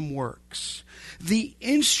apart from works. The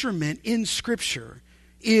instrument in Scripture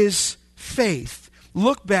is faith.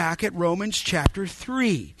 Look back at Romans chapter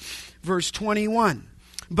 3, verse 21.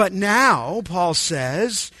 But now, Paul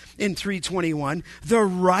says in 3:21, the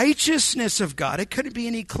righteousness of God, it couldn't be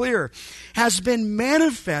any clearer, has been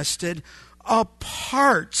manifested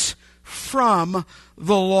apart from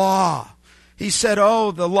the law. He said,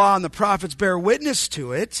 oh, the law and the prophets bear witness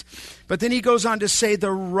to it. But then he goes on to say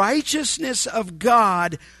the righteousness of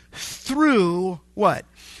God through what?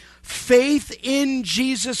 Faith in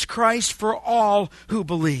Jesus Christ for all who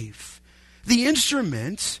believe. The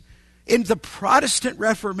instrument in the Protestant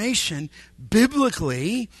Reformation,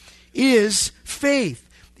 biblically, is faith.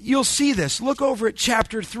 You'll see this. Look over at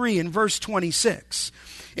chapter 3 and verse 26.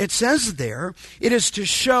 It says there, it is to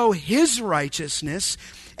show his righteousness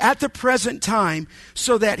at the present time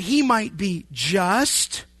so that he might be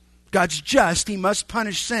just. God's just, he must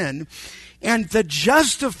punish sin. And the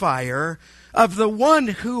justifier of the one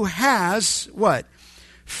who has, what?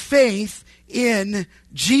 Faith in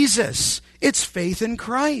Jesus. It's faith in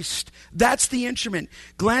Christ. That's the instrument.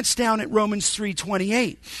 Glance down at Romans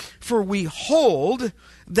 3:28. For we hold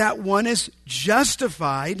that one is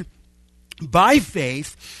justified by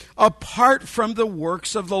faith apart from the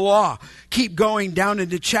works of the law. Keep going down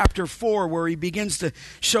into chapter 4 where he begins to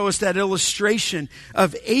show us that illustration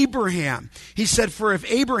of Abraham. He said, for if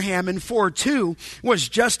Abraham in 4:2 was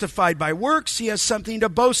justified by works, he has something to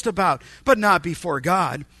boast about, but not before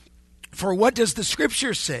God. For what does the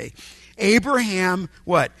scripture say? Abraham,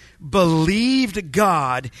 what? Believed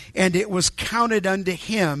God, and it was counted unto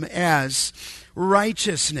him as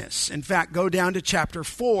righteousness. In fact, go down to chapter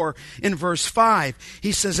 4 in verse 5.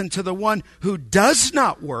 He says, and to the one who does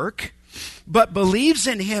not work, but believes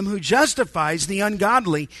in him who justifies the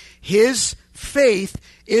ungodly, his faith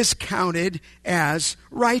is counted as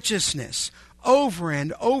righteousness. Over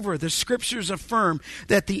and over, the scriptures affirm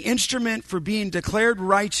that the instrument for being declared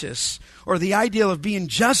righteous, or the ideal of being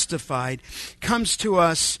justified, comes to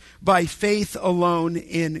us by faith alone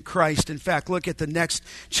in Christ. In fact, look at the next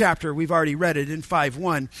chapter. We've already read it in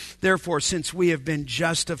 5:1. Therefore, since we have been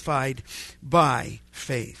justified by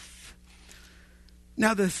faith.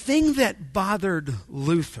 Now, the thing that bothered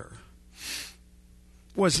Luther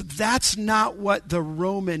was that's not what the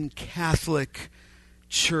Roman Catholic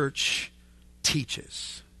Church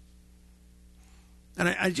teaches. And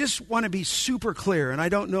I just want to be super clear, and I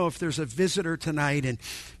don't know if there's a visitor tonight and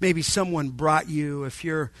maybe someone brought you. If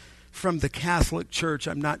you're from the Catholic Church,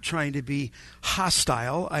 I'm not trying to be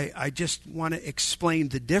hostile. I just want to explain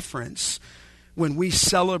the difference when we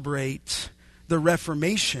celebrate the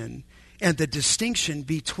Reformation and the distinction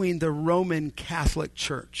between the Roman Catholic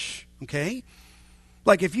Church, okay?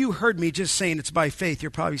 Like if you heard me just saying it's by faith,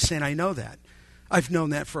 you're probably saying, I know that. I've known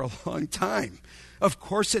that for a long time. Of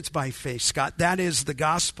course it's by faith, Scott. That is the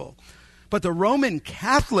gospel. But the Roman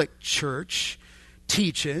Catholic Church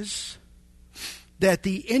teaches that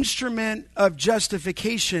the instrument of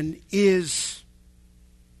justification is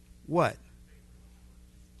what?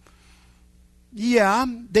 Yeah,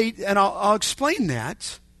 and I'll explain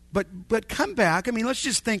that. But come back. I mean, let's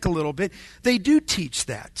just think a little bit. They do teach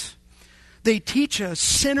that. They teach a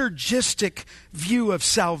synergistic view of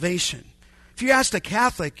salvation. If you asked a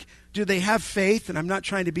Catholic, do they have faith? And I'm not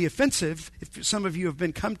trying to be offensive. If some of you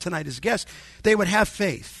have come tonight as guests, they would have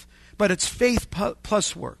faith. But it's faith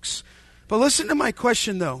plus works. But listen to my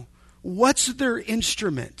question, though. What's their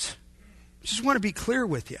instrument? Just want to be clear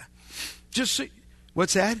with you.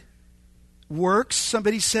 What's that? Works,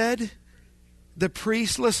 somebody said? The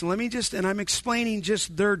priest, listen, and I'm explaining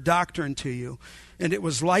just their doctrine to you. And it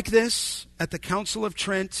was like this at the Council of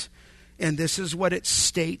Trent, and this is what it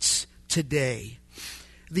states today.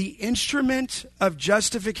 The instrument of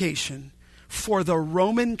justification for the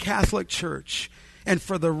Roman Catholic Church and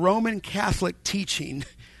for the Roman Catholic teaching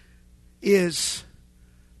is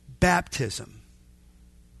baptism.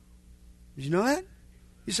 Did you know that?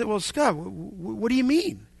 You said, well, Scott, what do you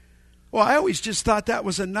mean? Well, I always just thought that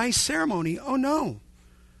was a nice ceremony. Oh, no.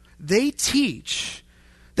 They teach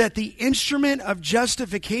that the instrument of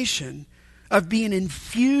justification, of being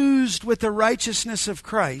infused with the righteousness of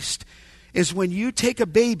Christ, is when you take a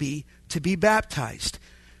baby to be baptized.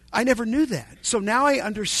 I never knew that. So now I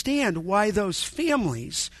understand why those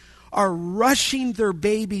families are rushing their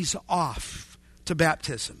babies off to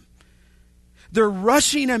baptism. They're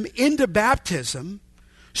rushing them into baptism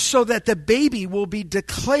so that the baby will be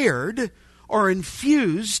declared or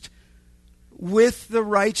infused with the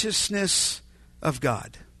righteousness of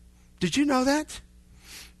God. Did you know that?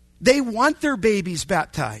 They want their babies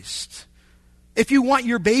baptized. If you want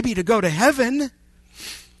your baby to go to heaven,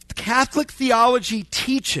 Catholic theology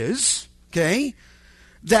teaches,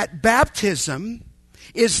 that baptism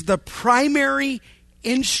is the primary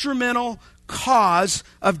instrumental cause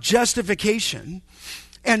of justification,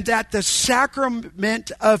 and that the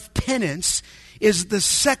sacrament of penance is the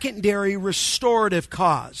secondary restorative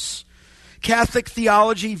cause. Catholic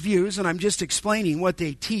theology views, and I'm just explaining what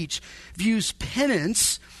they teach, views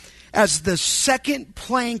penance as the second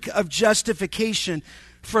plank of justification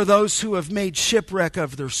for those who have made shipwreck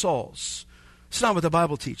of their souls. It's not what the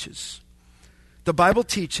Bible teaches. The Bible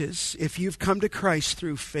teaches if you've come to Christ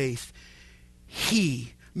through faith,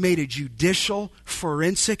 He made a judicial,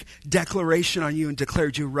 forensic declaration on you and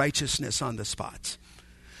declared you righteousness on the spot.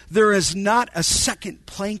 There is not a second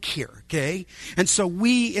plank here, okay? And so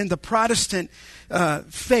we in the Protestant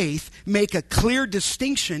faith make a clear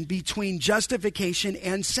distinction between justification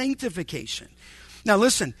and sanctification. Now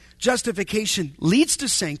listen, justification leads to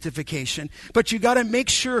sanctification, but you got to make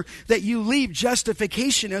sure that you leave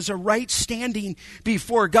justification as a right standing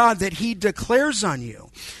before God that he declares on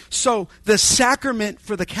you. So the sacrament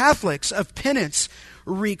for the Catholics of penance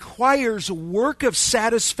requires work of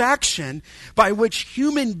satisfaction by which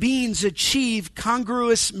human beings achieve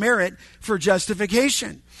congruous merit for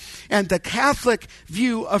justification. And the Catholic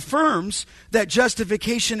view affirms that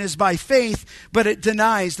justification is by faith, but it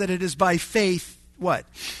denies that it is by faith what?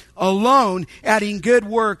 Alone, adding good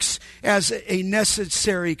works as a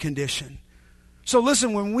necessary condition. So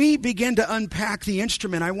listen, when we begin to unpack the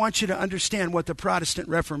instrument, I want you to understand what the Protestant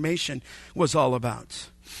Reformation was all about.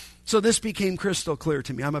 So this became crystal clear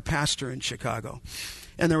to me. I'm a pastor in Chicago,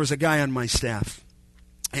 and there was a guy on my staff,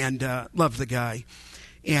 and loved the guy,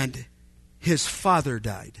 and his father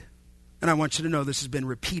died. And I want you to know this has been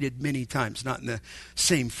repeated many times, not in the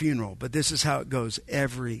same funeral, but this is how it goes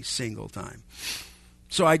every single time.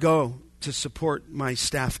 So I go to support my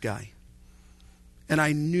staff guy, and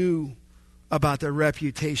I knew about the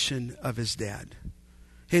reputation of his dad.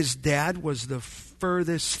 His dad was the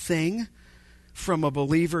furthest thing from a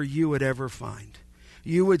believer you would ever find.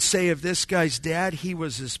 You would say of this guy's dad, he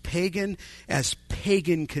was as pagan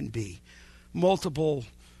can be. Multiple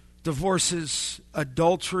divorces,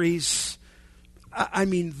 adulteries. I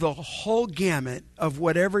mean, the whole gamut of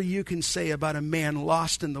whatever you can say about a man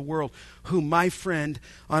lost in the world, who my friend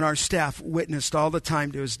on our staff witnessed all the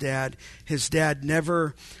time to his dad. His dad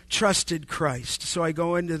never trusted Christ. So I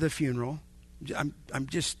go into the funeral. I'm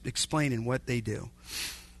just explaining what they do.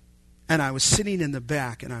 And I was sitting in the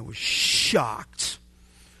back, and I was shocked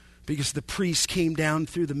because the priest came down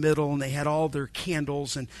through the middle, and they had all their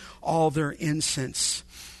candles and all their incense.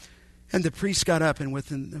 And the priest got up, and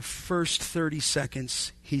within the first 30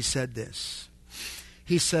 seconds, he said this.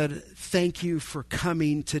 He said, "Thank you for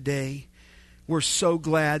coming today. We're so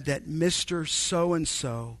glad that Mr.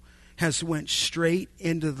 So-and-so has went straight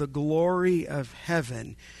into the glory of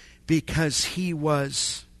heaven because he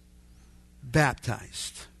was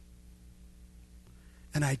baptized."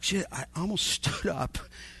 And I almost stood up.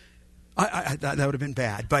 That would have been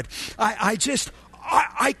bad, but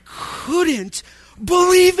I couldn't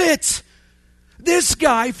believe it. This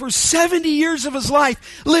guy, for 70 years of his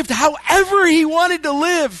life, lived however he wanted to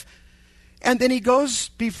live. And then he goes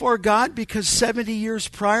before God because 70 years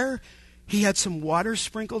prior, he had some water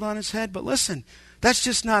sprinkled on his head. But listen, that's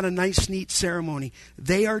just not a nice, neat ceremony.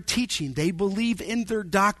 They are teaching. They believe in their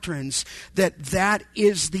doctrines that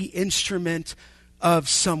is the instrument of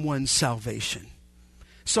someone's salvation.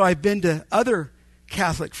 So I've been to other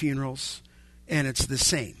Catholic funerals, and it's the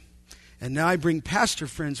same. And now I bring pastor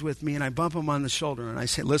friends with me, and I bump them on the shoulder, and I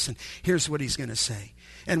say, listen, here's what he's going to say.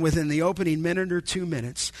 And within the opening minute or 2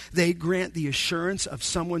 minutes, they grant the assurance of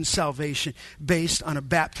someone's salvation based on a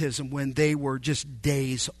baptism when they were just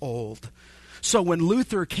days old. So when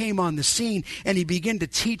Luther came on the scene and he began to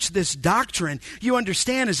teach this doctrine, you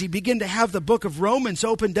understand, as he began to have the book of Romans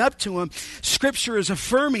opened up to him, Scripture is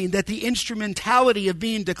affirming that the instrumentality of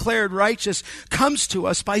being declared righteous comes to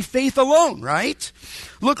us by faith alone, right?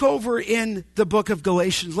 Look over in the book of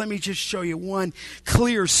Galatians. Let me just show you one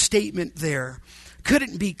clear statement there.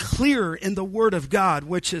 Couldn't be clearer in the Word of God,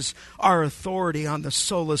 which is our authority on the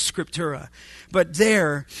sola scriptura. But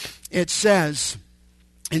there it says,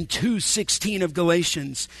 in 2:16 of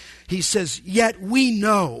Galatians, he says, "Yet we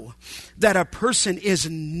know that a person is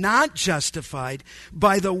not justified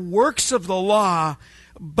by the works of the law,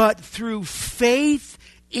 but through faith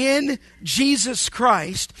in Jesus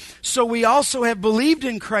Christ. So we also have believed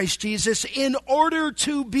in Christ Jesus in order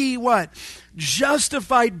to be" what?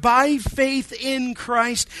 Justified by faith in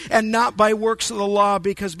Christ and not by works of the law,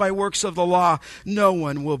 because by works of the law no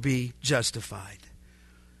one will be justified.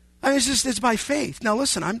 I mean, it's by faith. Now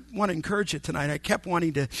listen, I want to encourage you tonight. I kept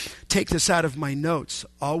wanting to take this out of my notes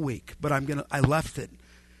all week, but I left it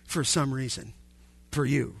for some reason, for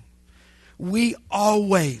you. We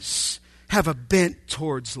always have a bent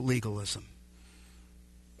towards legalism.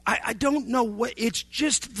 I don't know what, it's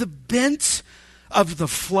just the bent of the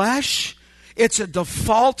flesh. It's a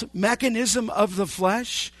default mechanism of the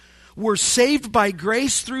flesh. We're saved by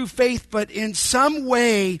grace through faith, but in some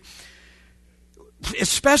way,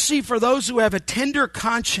 especially for those who have a tender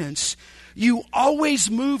conscience, you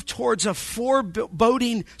always move towards a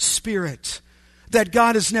foreboding spirit that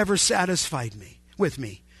God has never satisfied me with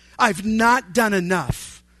me. I've not done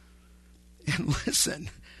enough. And listen,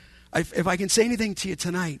 if I can say anything to you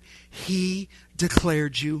tonight, He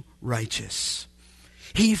declared you righteous.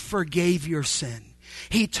 He forgave your sin.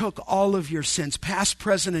 He took all of your sins, past,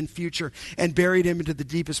 present, and future, and buried him into the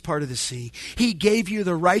deepest part of the sea. He gave you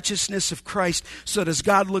the righteousness of Christ so that as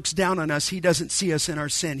God looks down on us, he doesn't see us in our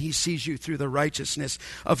sin. He sees you through the righteousness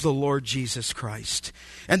of the Lord Jesus Christ.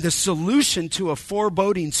 And the solution to a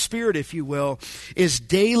foreboding spirit, if you will, is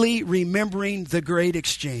daily remembering the great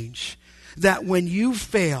exchange. That when you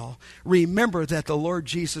fail, remember that the Lord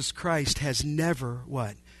Jesus Christ has never,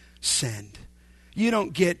 what? Sinned. You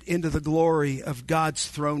don't get into the glory of God's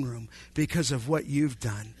throne room because of what you've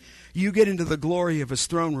done. You get into the glory of his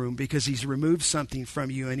throne room because he's removed something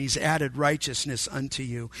from you and he's added righteousness unto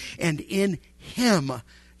you. And in him,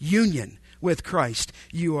 union with Christ,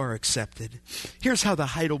 you are accepted. Here's how the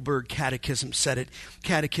Heidelberg Catechism said it.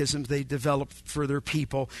 Catechisms they developed for their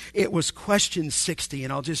people. It was question 60,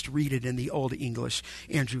 and I'll just read it in the Old English.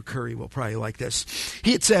 Andrew Curry will probably like this.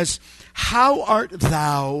 It says, "How art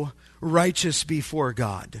thou righteous before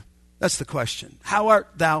God?" That's the question. How art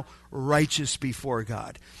thou righteous before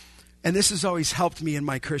God? And this has always helped me in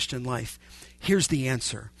my Christian life. Here's the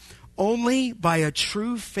answer. Only by a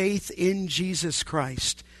true faith in Jesus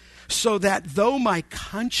Christ, so that though my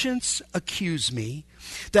conscience accuse me,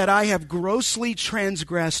 that I have grossly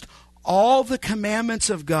transgressed all the commandments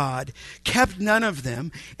of God, kept none of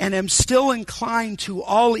them, and am still inclined to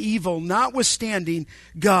all evil, notwithstanding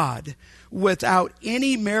God, without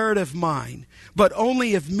any merit of mine, but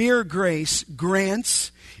only of mere grace,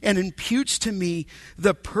 grants and imputes to me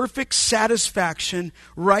the perfect satisfaction,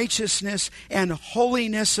 righteousness, and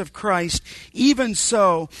holiness of Christ, even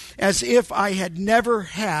so as if I had never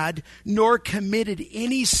had nor committed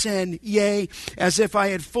any sin, yea, as if I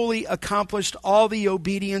had fully accomplished all the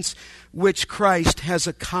obedience which Christ has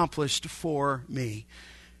accomplished for me.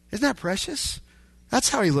 Isn't that precious? That's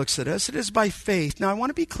how he looks at us. It is by faith. Now, I want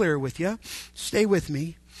to be clear with you. Stay with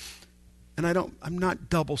me. And I'm not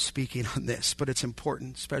double speaking on this, but it's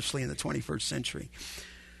important, especially in the 21st century.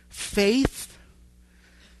 Faith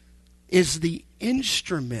is the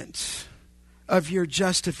instrument of your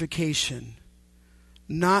justification,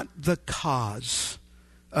 not the cause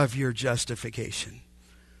of your justification.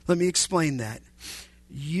 Let me explain that.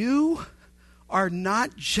 You are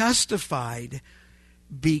not justified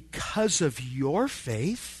because of your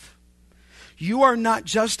faith. You are not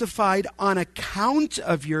justified on account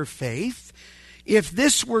of your faith. If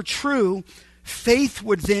this were true, faith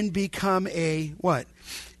would then become a what?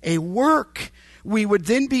 A work. We would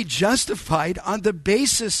then be justified on the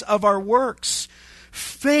basis of our works.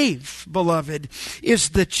 Faith, beloved, is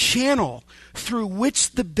the channel through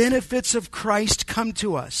which the benefits of Christ come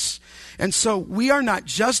to us. And so we are not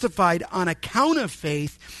justified on account of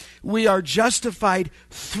faith. We are justified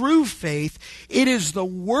through faith. It is the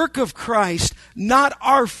work of Christ, not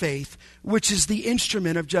our faith, which is the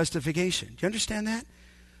instrument of justification. Do you understand that?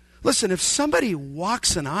 Listen, if somebody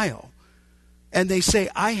walks an aisle and they say,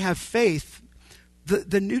 I have faith,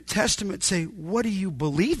 the New Testament say, what do you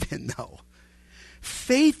believe in though?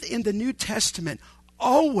 Faith in the New Testament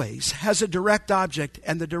always has a direct object,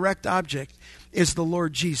 and the direct object is the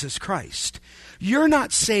Lord Jesus Christ. You're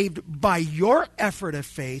not saved by your effort of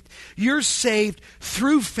faith. You're saved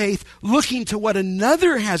through faith, looking to what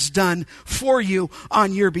another has done for you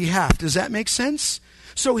on your behalf. Does that make sense?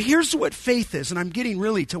 So here's what faith is, and I'm getting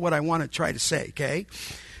really to what I want to try to say, okay?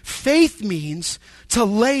 Faith means to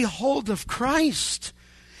lay hold of Christ.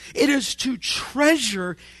 It is to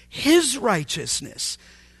treasure his righteousness.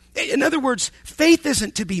 In other words, faith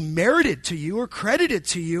isn't to be merited to you or credited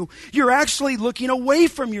to you. You're actually looking away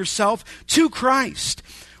from yourself to Christ.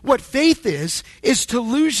 What faith is to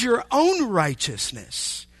lose your own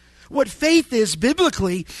righteousness. What faith is,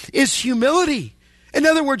 biblically, is humility. In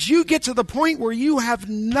other words, you get to the point where you have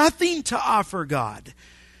nothing to offer God.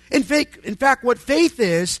 In fact, what faith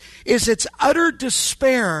is it's utter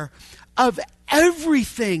despair of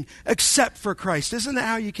everything except for Christ. Isn't that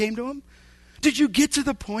how you came to him? Did you get to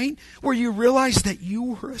the point where you realized that you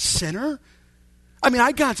were a sinner? I mean,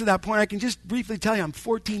 I got to that point. I can just briefly tell you, I'm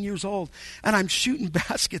 14 years old, and I'm shooting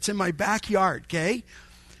baskets in my backyard, okay?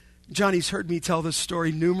 Johnny's heard me tell this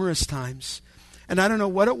story numerous times, and I don't know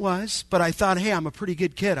what it was, but I thought, hey, I'm a pretty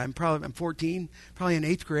good kid. I'm 14, probably in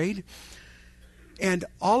 8th grade. And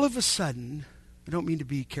all of a sudden, I don't mean to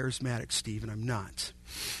be charismatic, Steve, and I'm not,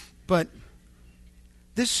 but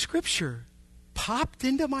this scripture popped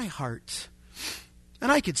into my heart.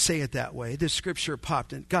 And I could say it that way. This scripture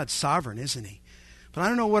popped in. God's sovereign, isn't he? But I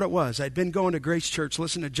don't know what it was. I'd been going to Grace Church,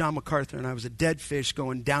 listening to John MacArthur, and I was a dead fish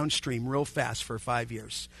going downstream real fast for 5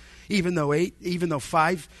 years. Even though 6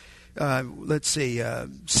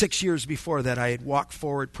 years before that, I had walked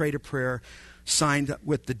forward, prayed a prayer, signed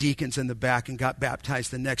with the deacons in the back and got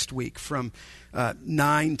baptized the next week. From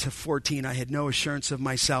 9 to 14, I had no assurance of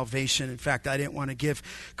my salvation. In fact, I didn't want to give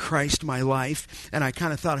Christ my life, and I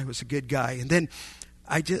kind of thought I was a good guy. And then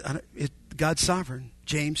God's sovereign.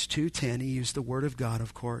 James 2:10, he used the word of God,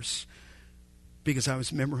 of course, because I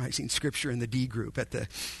was memorizing scripture in the D group at the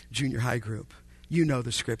junior high group. You know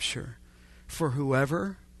the scripture. For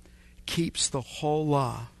whoever keeps the whole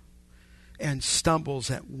law and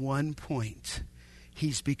stumbles at one point,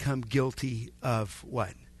 he's become guilty of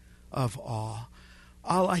what? Of all.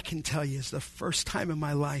 All I can tell you is the first time in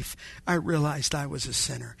my life I realized I was a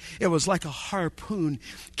sinner. It was like a harpoon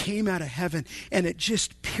came out of heaven and it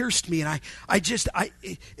just pierced me, and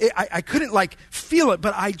I couldn't like feel it,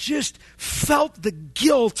 but I just felt the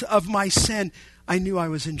guilt of my sin. I knew I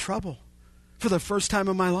was in trouble for the first time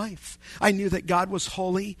in my life. I knew that God was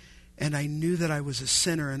holy, and I knew that I was a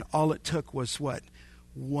sinner, and all it took was what?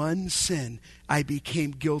 One sin. I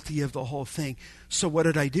became guilty of the whole thing. So what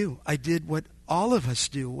did I do? I did what all of us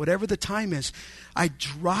do, whatever the time is. I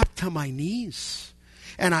dropped to my knees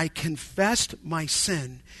and I confessed my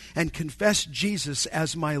sin and confessed Jesus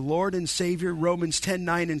as my Lord and Savior. Romans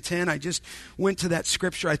 10:9 and 10. I just went to that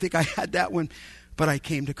scripture. I think I had that one. But I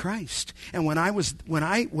came to Christ. And when I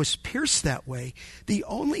was pierced that way, the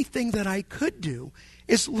only thing that I could do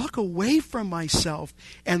is look away from myself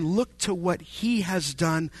and look to what he has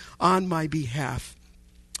done on my behalf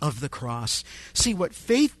of the cross. See, what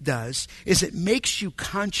faith does is it makes you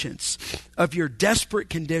conscious of your desperate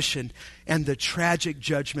condition and the tragic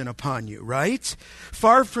judgment upon you, right?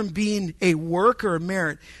 Far from being a work or a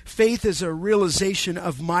merit, faith is a realization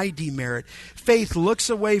of my demerit. Faith looks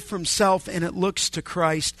away from self and it looks to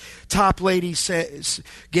Christ. Top Lady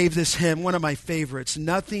gave this hymn, one of my favorites.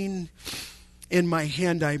 Nothing in my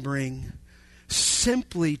hand I bring,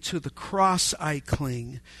 simply to the cross I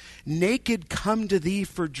cling. Naked come to thee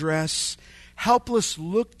for dress, helpless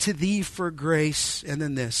look to thee for grace. And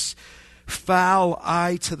then this, foul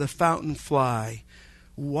I to the fountain fly,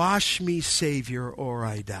 wash me, Savior, or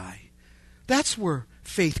I die. That's where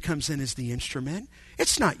faith comes in as the instrument.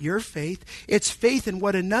 It's not your faith. It's faith in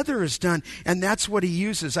what another has done, and that's what he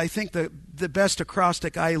uses. I think the best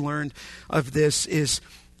acrostic I learned of this is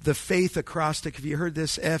the faith acrostic. Have you heard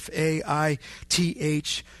this? Faith,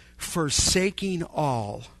 forsaking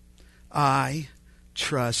all, I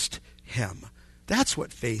trust him. That's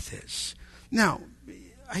what faith is. Now,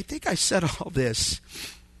 I think I said all this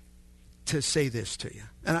to say this to you,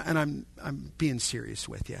 and I'm being serious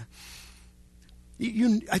with you.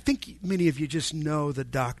 I think many of you just know the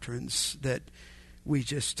doctrines that we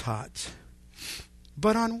just taught.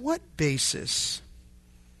 But on what basis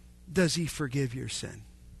does he forgive your sin?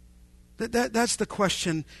 That's the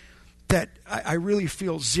question that I really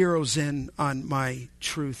feel zeroes in on my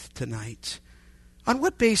truth tonight. On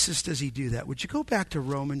what basis does he do that? Would you go back to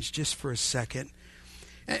Romans just for a second?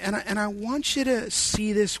 And I want you to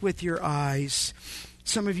see this with your eyes.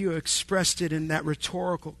 Some of you expressed it in that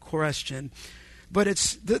rhetorical question. But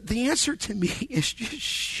it's the answer to me is just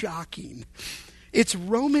shocking. It's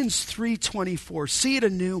Romans 3:24. See it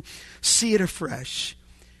anew, see it afresh.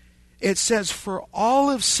 It says, for all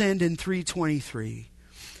have sinned in 3:23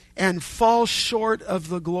 and fall short of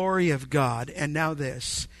the glory of God. And now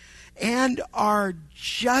this, and are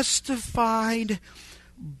justified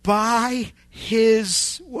by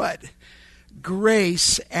his what?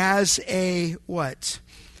 Grace as a what?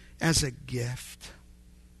 As a gift.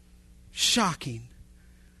 Shocking.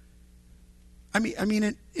 I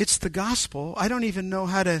mean, it's the gospel. I don't even know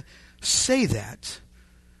how to say that.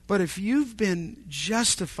 But if you've been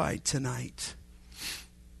justified tonight,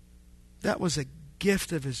 that was a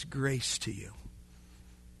gift of his grace to you.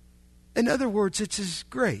 In other words, it's his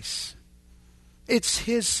grace. It's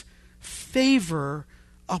his favor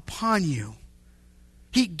upon you.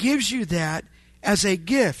 He gives you that as a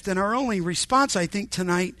gift. And our only response, I think,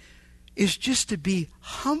 tonight is just to be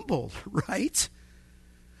humbled, right?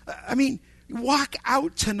 I mean, walk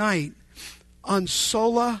out tonight on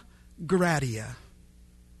sola gratia,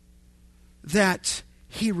 that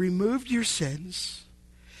he removed your sins.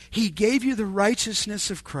 He gave you the righteousness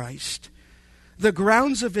of Christ. The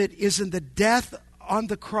grounds of it is in the death on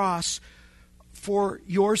the cross for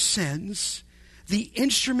your sins. The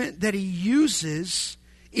instrument that he uses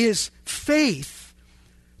is faith.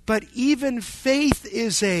 But even faith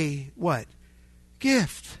is a what?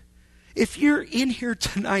 Gift. If you're in here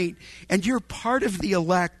tonight and you're part of the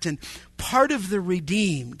elect and part of the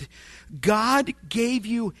redeemed, God gave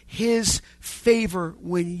you his favor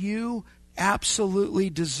when you absolutely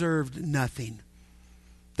deserved nothing.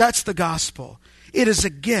 That's the gospel. It is a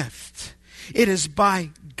gift. It is by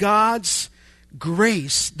God's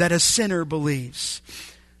grace that a sinner believes.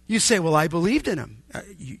 You say, well, I believed in him.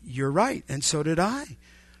 You're right, and so did I.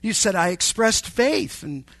 You said, I expressed faith,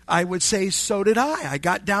 and I would say, so did I. I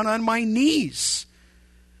got down on my knees.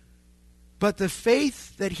 But the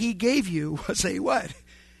faith that he gave you was a what?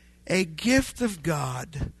 A gift of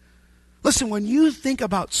God. Listen, when you think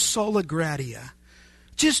about sola gratia,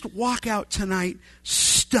 just walk out tonight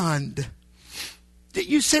stunned.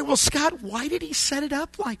 You say, well, Scott, why did he set it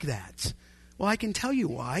up like that? Well, I can tell you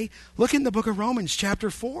why. Look in the book of Romans chapter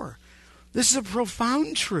 4. This is a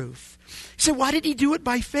profound truth. You say, why did he do it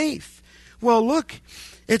by faith? Well, look,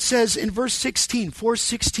 it says in verse 16,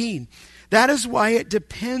 4:16, that is why it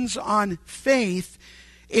depends on faith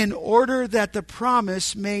in order that the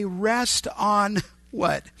promise may rest on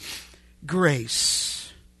what?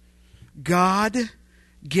 Grace. God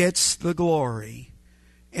gets the glory,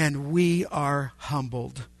 and we are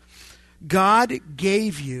humbled. God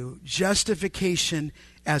gave you justification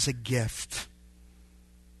as a gift.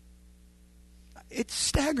 It's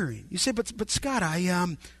staggering. You say, but Scott,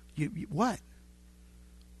 what?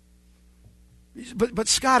 But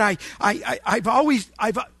Scott,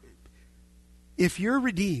 if you're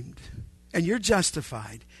redeemed and you're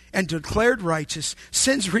justified and declared righteous,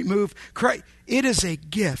 sins removed, Christ, it is a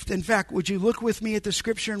gift. In fact, would you look with me at the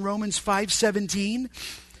scripture in Romans 5:17?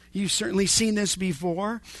 You've certainly seen this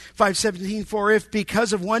before. 5:17, for if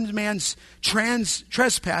because of one man's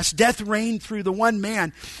trespass, death reigned through the one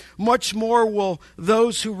man, much more will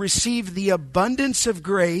those who receive the abundance of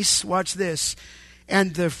grace, watch this,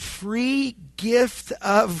 and the free gift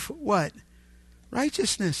of what?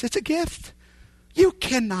 Righteousness. It's a gift. You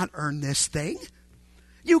cannot earn this thing.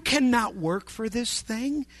 You cannot work for this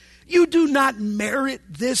thing. You do not merit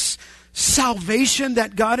this salvation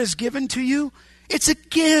that God has given to you. It's a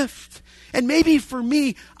gift. And maybe for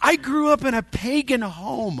me, I grew up in a pagan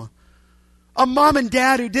home. A mom and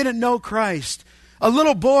dad who didn't know Christ. A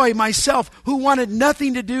little boy, myself, who wanted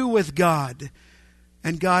nothing to do with God.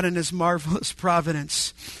 And God in his marvelous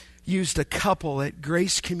providence used a couple at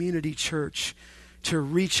Grace Community Church to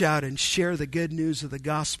reach out and share the good news of the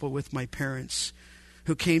gospel with my parents,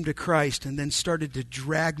 who came to Christ and then started to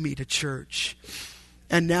drag me to church.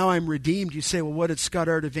 And now I'm redeemed. You say, well, what did Scott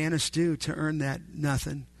Artavanus do to earn that?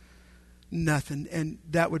 Nothing. Nothing. And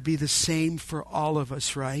that would be the same for all of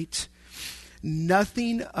us, right?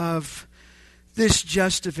 Nothing of this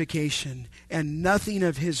justification and nothing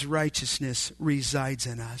of his righteousness resides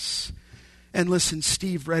in us. And listen,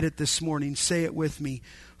 Steve read it this morning. Say it with me.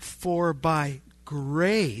 For by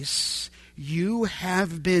grace you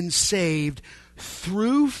have been saved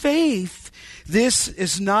through faith. This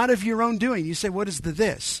is not of your own doing. You say, what is the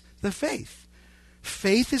this? The faith.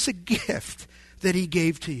 Faith is a gift that he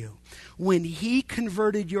gave to you. When he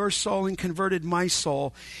converted your soul and converted my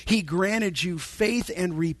soul, he granted you faith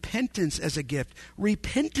and repentance as a gift.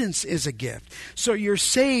 Repentance is a gift. So you're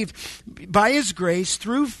saved by his grace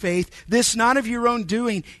through faith. This not of your own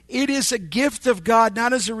doing. It is a gift of God,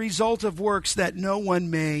 not as a result of works, that no one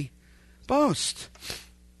may boast.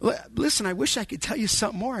 Listen, I wish I could tell you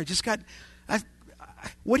something more.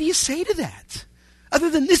 What do you say to that? Other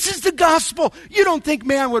than this is the gospel. You don't think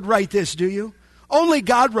man would write this, do you? Only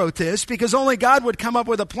God wrote this, because only God would come up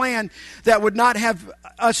with a plan that would not have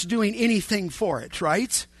us doing anything for it,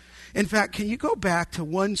 right? In fact, can you go back to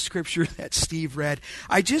one scripture that Steve read?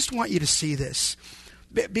 I just want you to see this,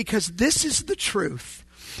 because this is the truth.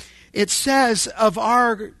 It says of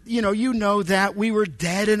our, you know that we were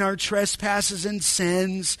dead in our trespasses and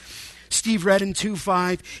sins. Steve read in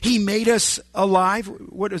 2:5, he made us alive.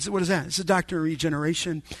 What is that? It's the doctrine of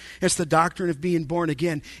regeneration. It's the doctrine of being born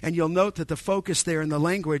again. And you'll note that the focus there in the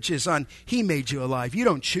language is on he made you alive. You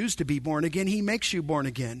don't choose to be born again. He makes you born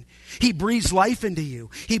again. He breathes life into you.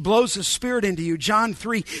 He blows the Spirit into you. John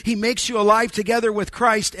 3, he makes you alive together with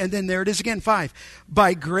Christ. And then there it is again, 5.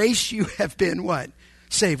 By grace you have been what?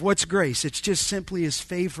 Saved. What's grace? It's just simply his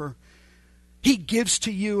favor. He gives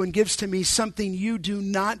to you and gives to me something you do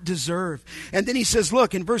not deserve. And then he says,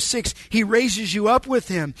 look, in verse 6, he raises you up with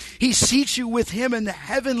him. He seats you with him in the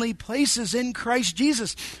heavenly places in Christ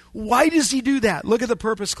Jesus. Why does he do that? Look at the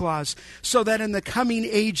purpose clause. So that in the coming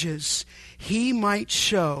ages, he might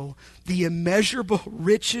show the immeasurable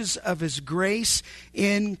riches of his grace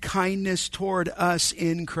in kindness toward us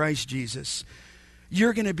in Christ Jesus.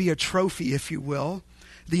 You're going to be a trophy, if you will.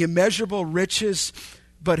 The immeasurable riches.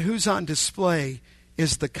 But who's on display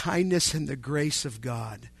is the kindness and the grace of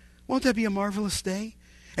God. Won't that be a marvelous day?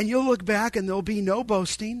 And you'll look back and there'll be no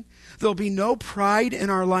boasting. There'll be no pride in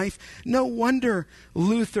our life. No wonder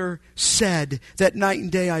Luther said that night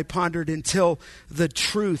and day I pondered until the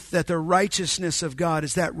truth that the righteousness of God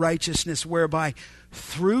is that righteousness whereby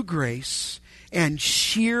through grace and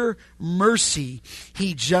sheer mercy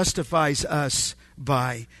he justifies us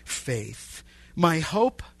by faith. My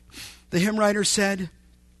hope, the hymn writer said,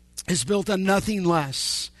 is built on nothing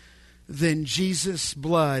less than Jesus'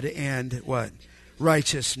 blood and what?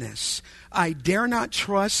 Righteousness. I dare not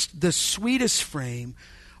trust the sweetest frame,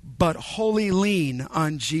 but wholly lean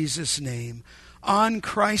on Jesus' name. On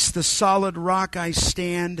Christ the solid rock I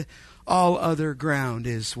stand. All other ground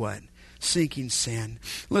is what? Sinking sand.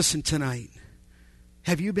 Listen tonight.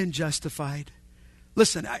 Have you been justified?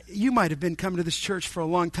 Listen, you might have been coming to this church for a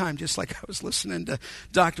long time, just like I was listening to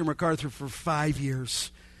Dr. MacArthur for 5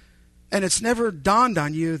 years. And it's never dawned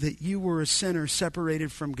on you that you were a sinner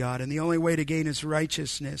separated from God. And the only way to gain his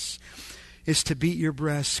righteousness is to beat your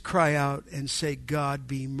breast, cry out, and say, God,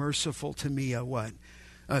 be merciful to me, a what?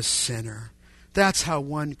 A sinner. That's how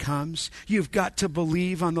one comes. You've got to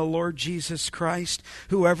believe on the Lord Jesus Christ.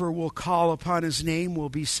 Whoever will call upon his name will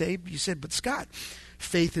be saved. You said, but Scott,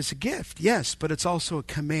 faith is a gift. Yes, but it's also a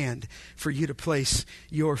command for you to place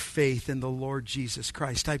your faith in the Lord Jesus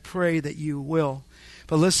Christ. I pray that you will.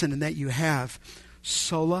 But listen, and that you have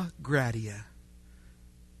sola gratia.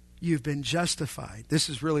 You've been justified. This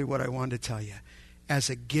is really what I wanted to tell you. As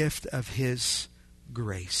a gift of his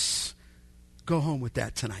grace. Go home with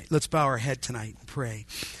that tonight. Let's bow our head tonight and pray.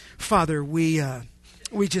 Father, we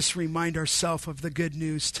just remind ourselves of the good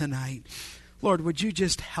news tonight. Lord, would you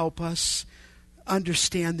just help us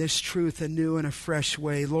understand this truth anew in a fresh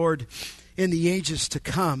way? Lord, in the ages to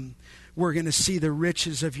come, we're going to see the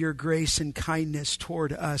riches of your grace and kindness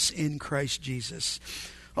toward us in Christ Jesus.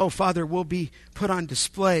 Oh, Father, we'll be put on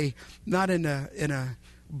display, not in a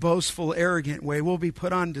boastful, arrogant way. We'll be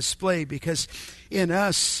put on display because in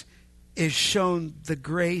us is shown the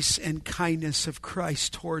grace and kindness of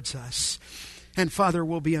Christ towards us. And Father,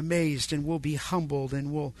 we'll be amazed and we'll be humbled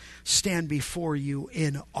and we'll stand before you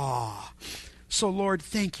in awe. So, Lord,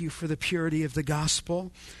 thank you for the purity of the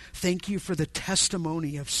gospel. Thank you for the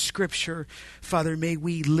testimony of Scripture. Father, may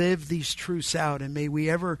we live these truths out, and may we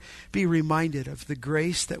ever be reminded of the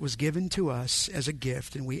grace that was given to us as a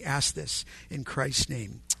gift. And we ask this in Christ's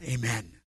name. Amen.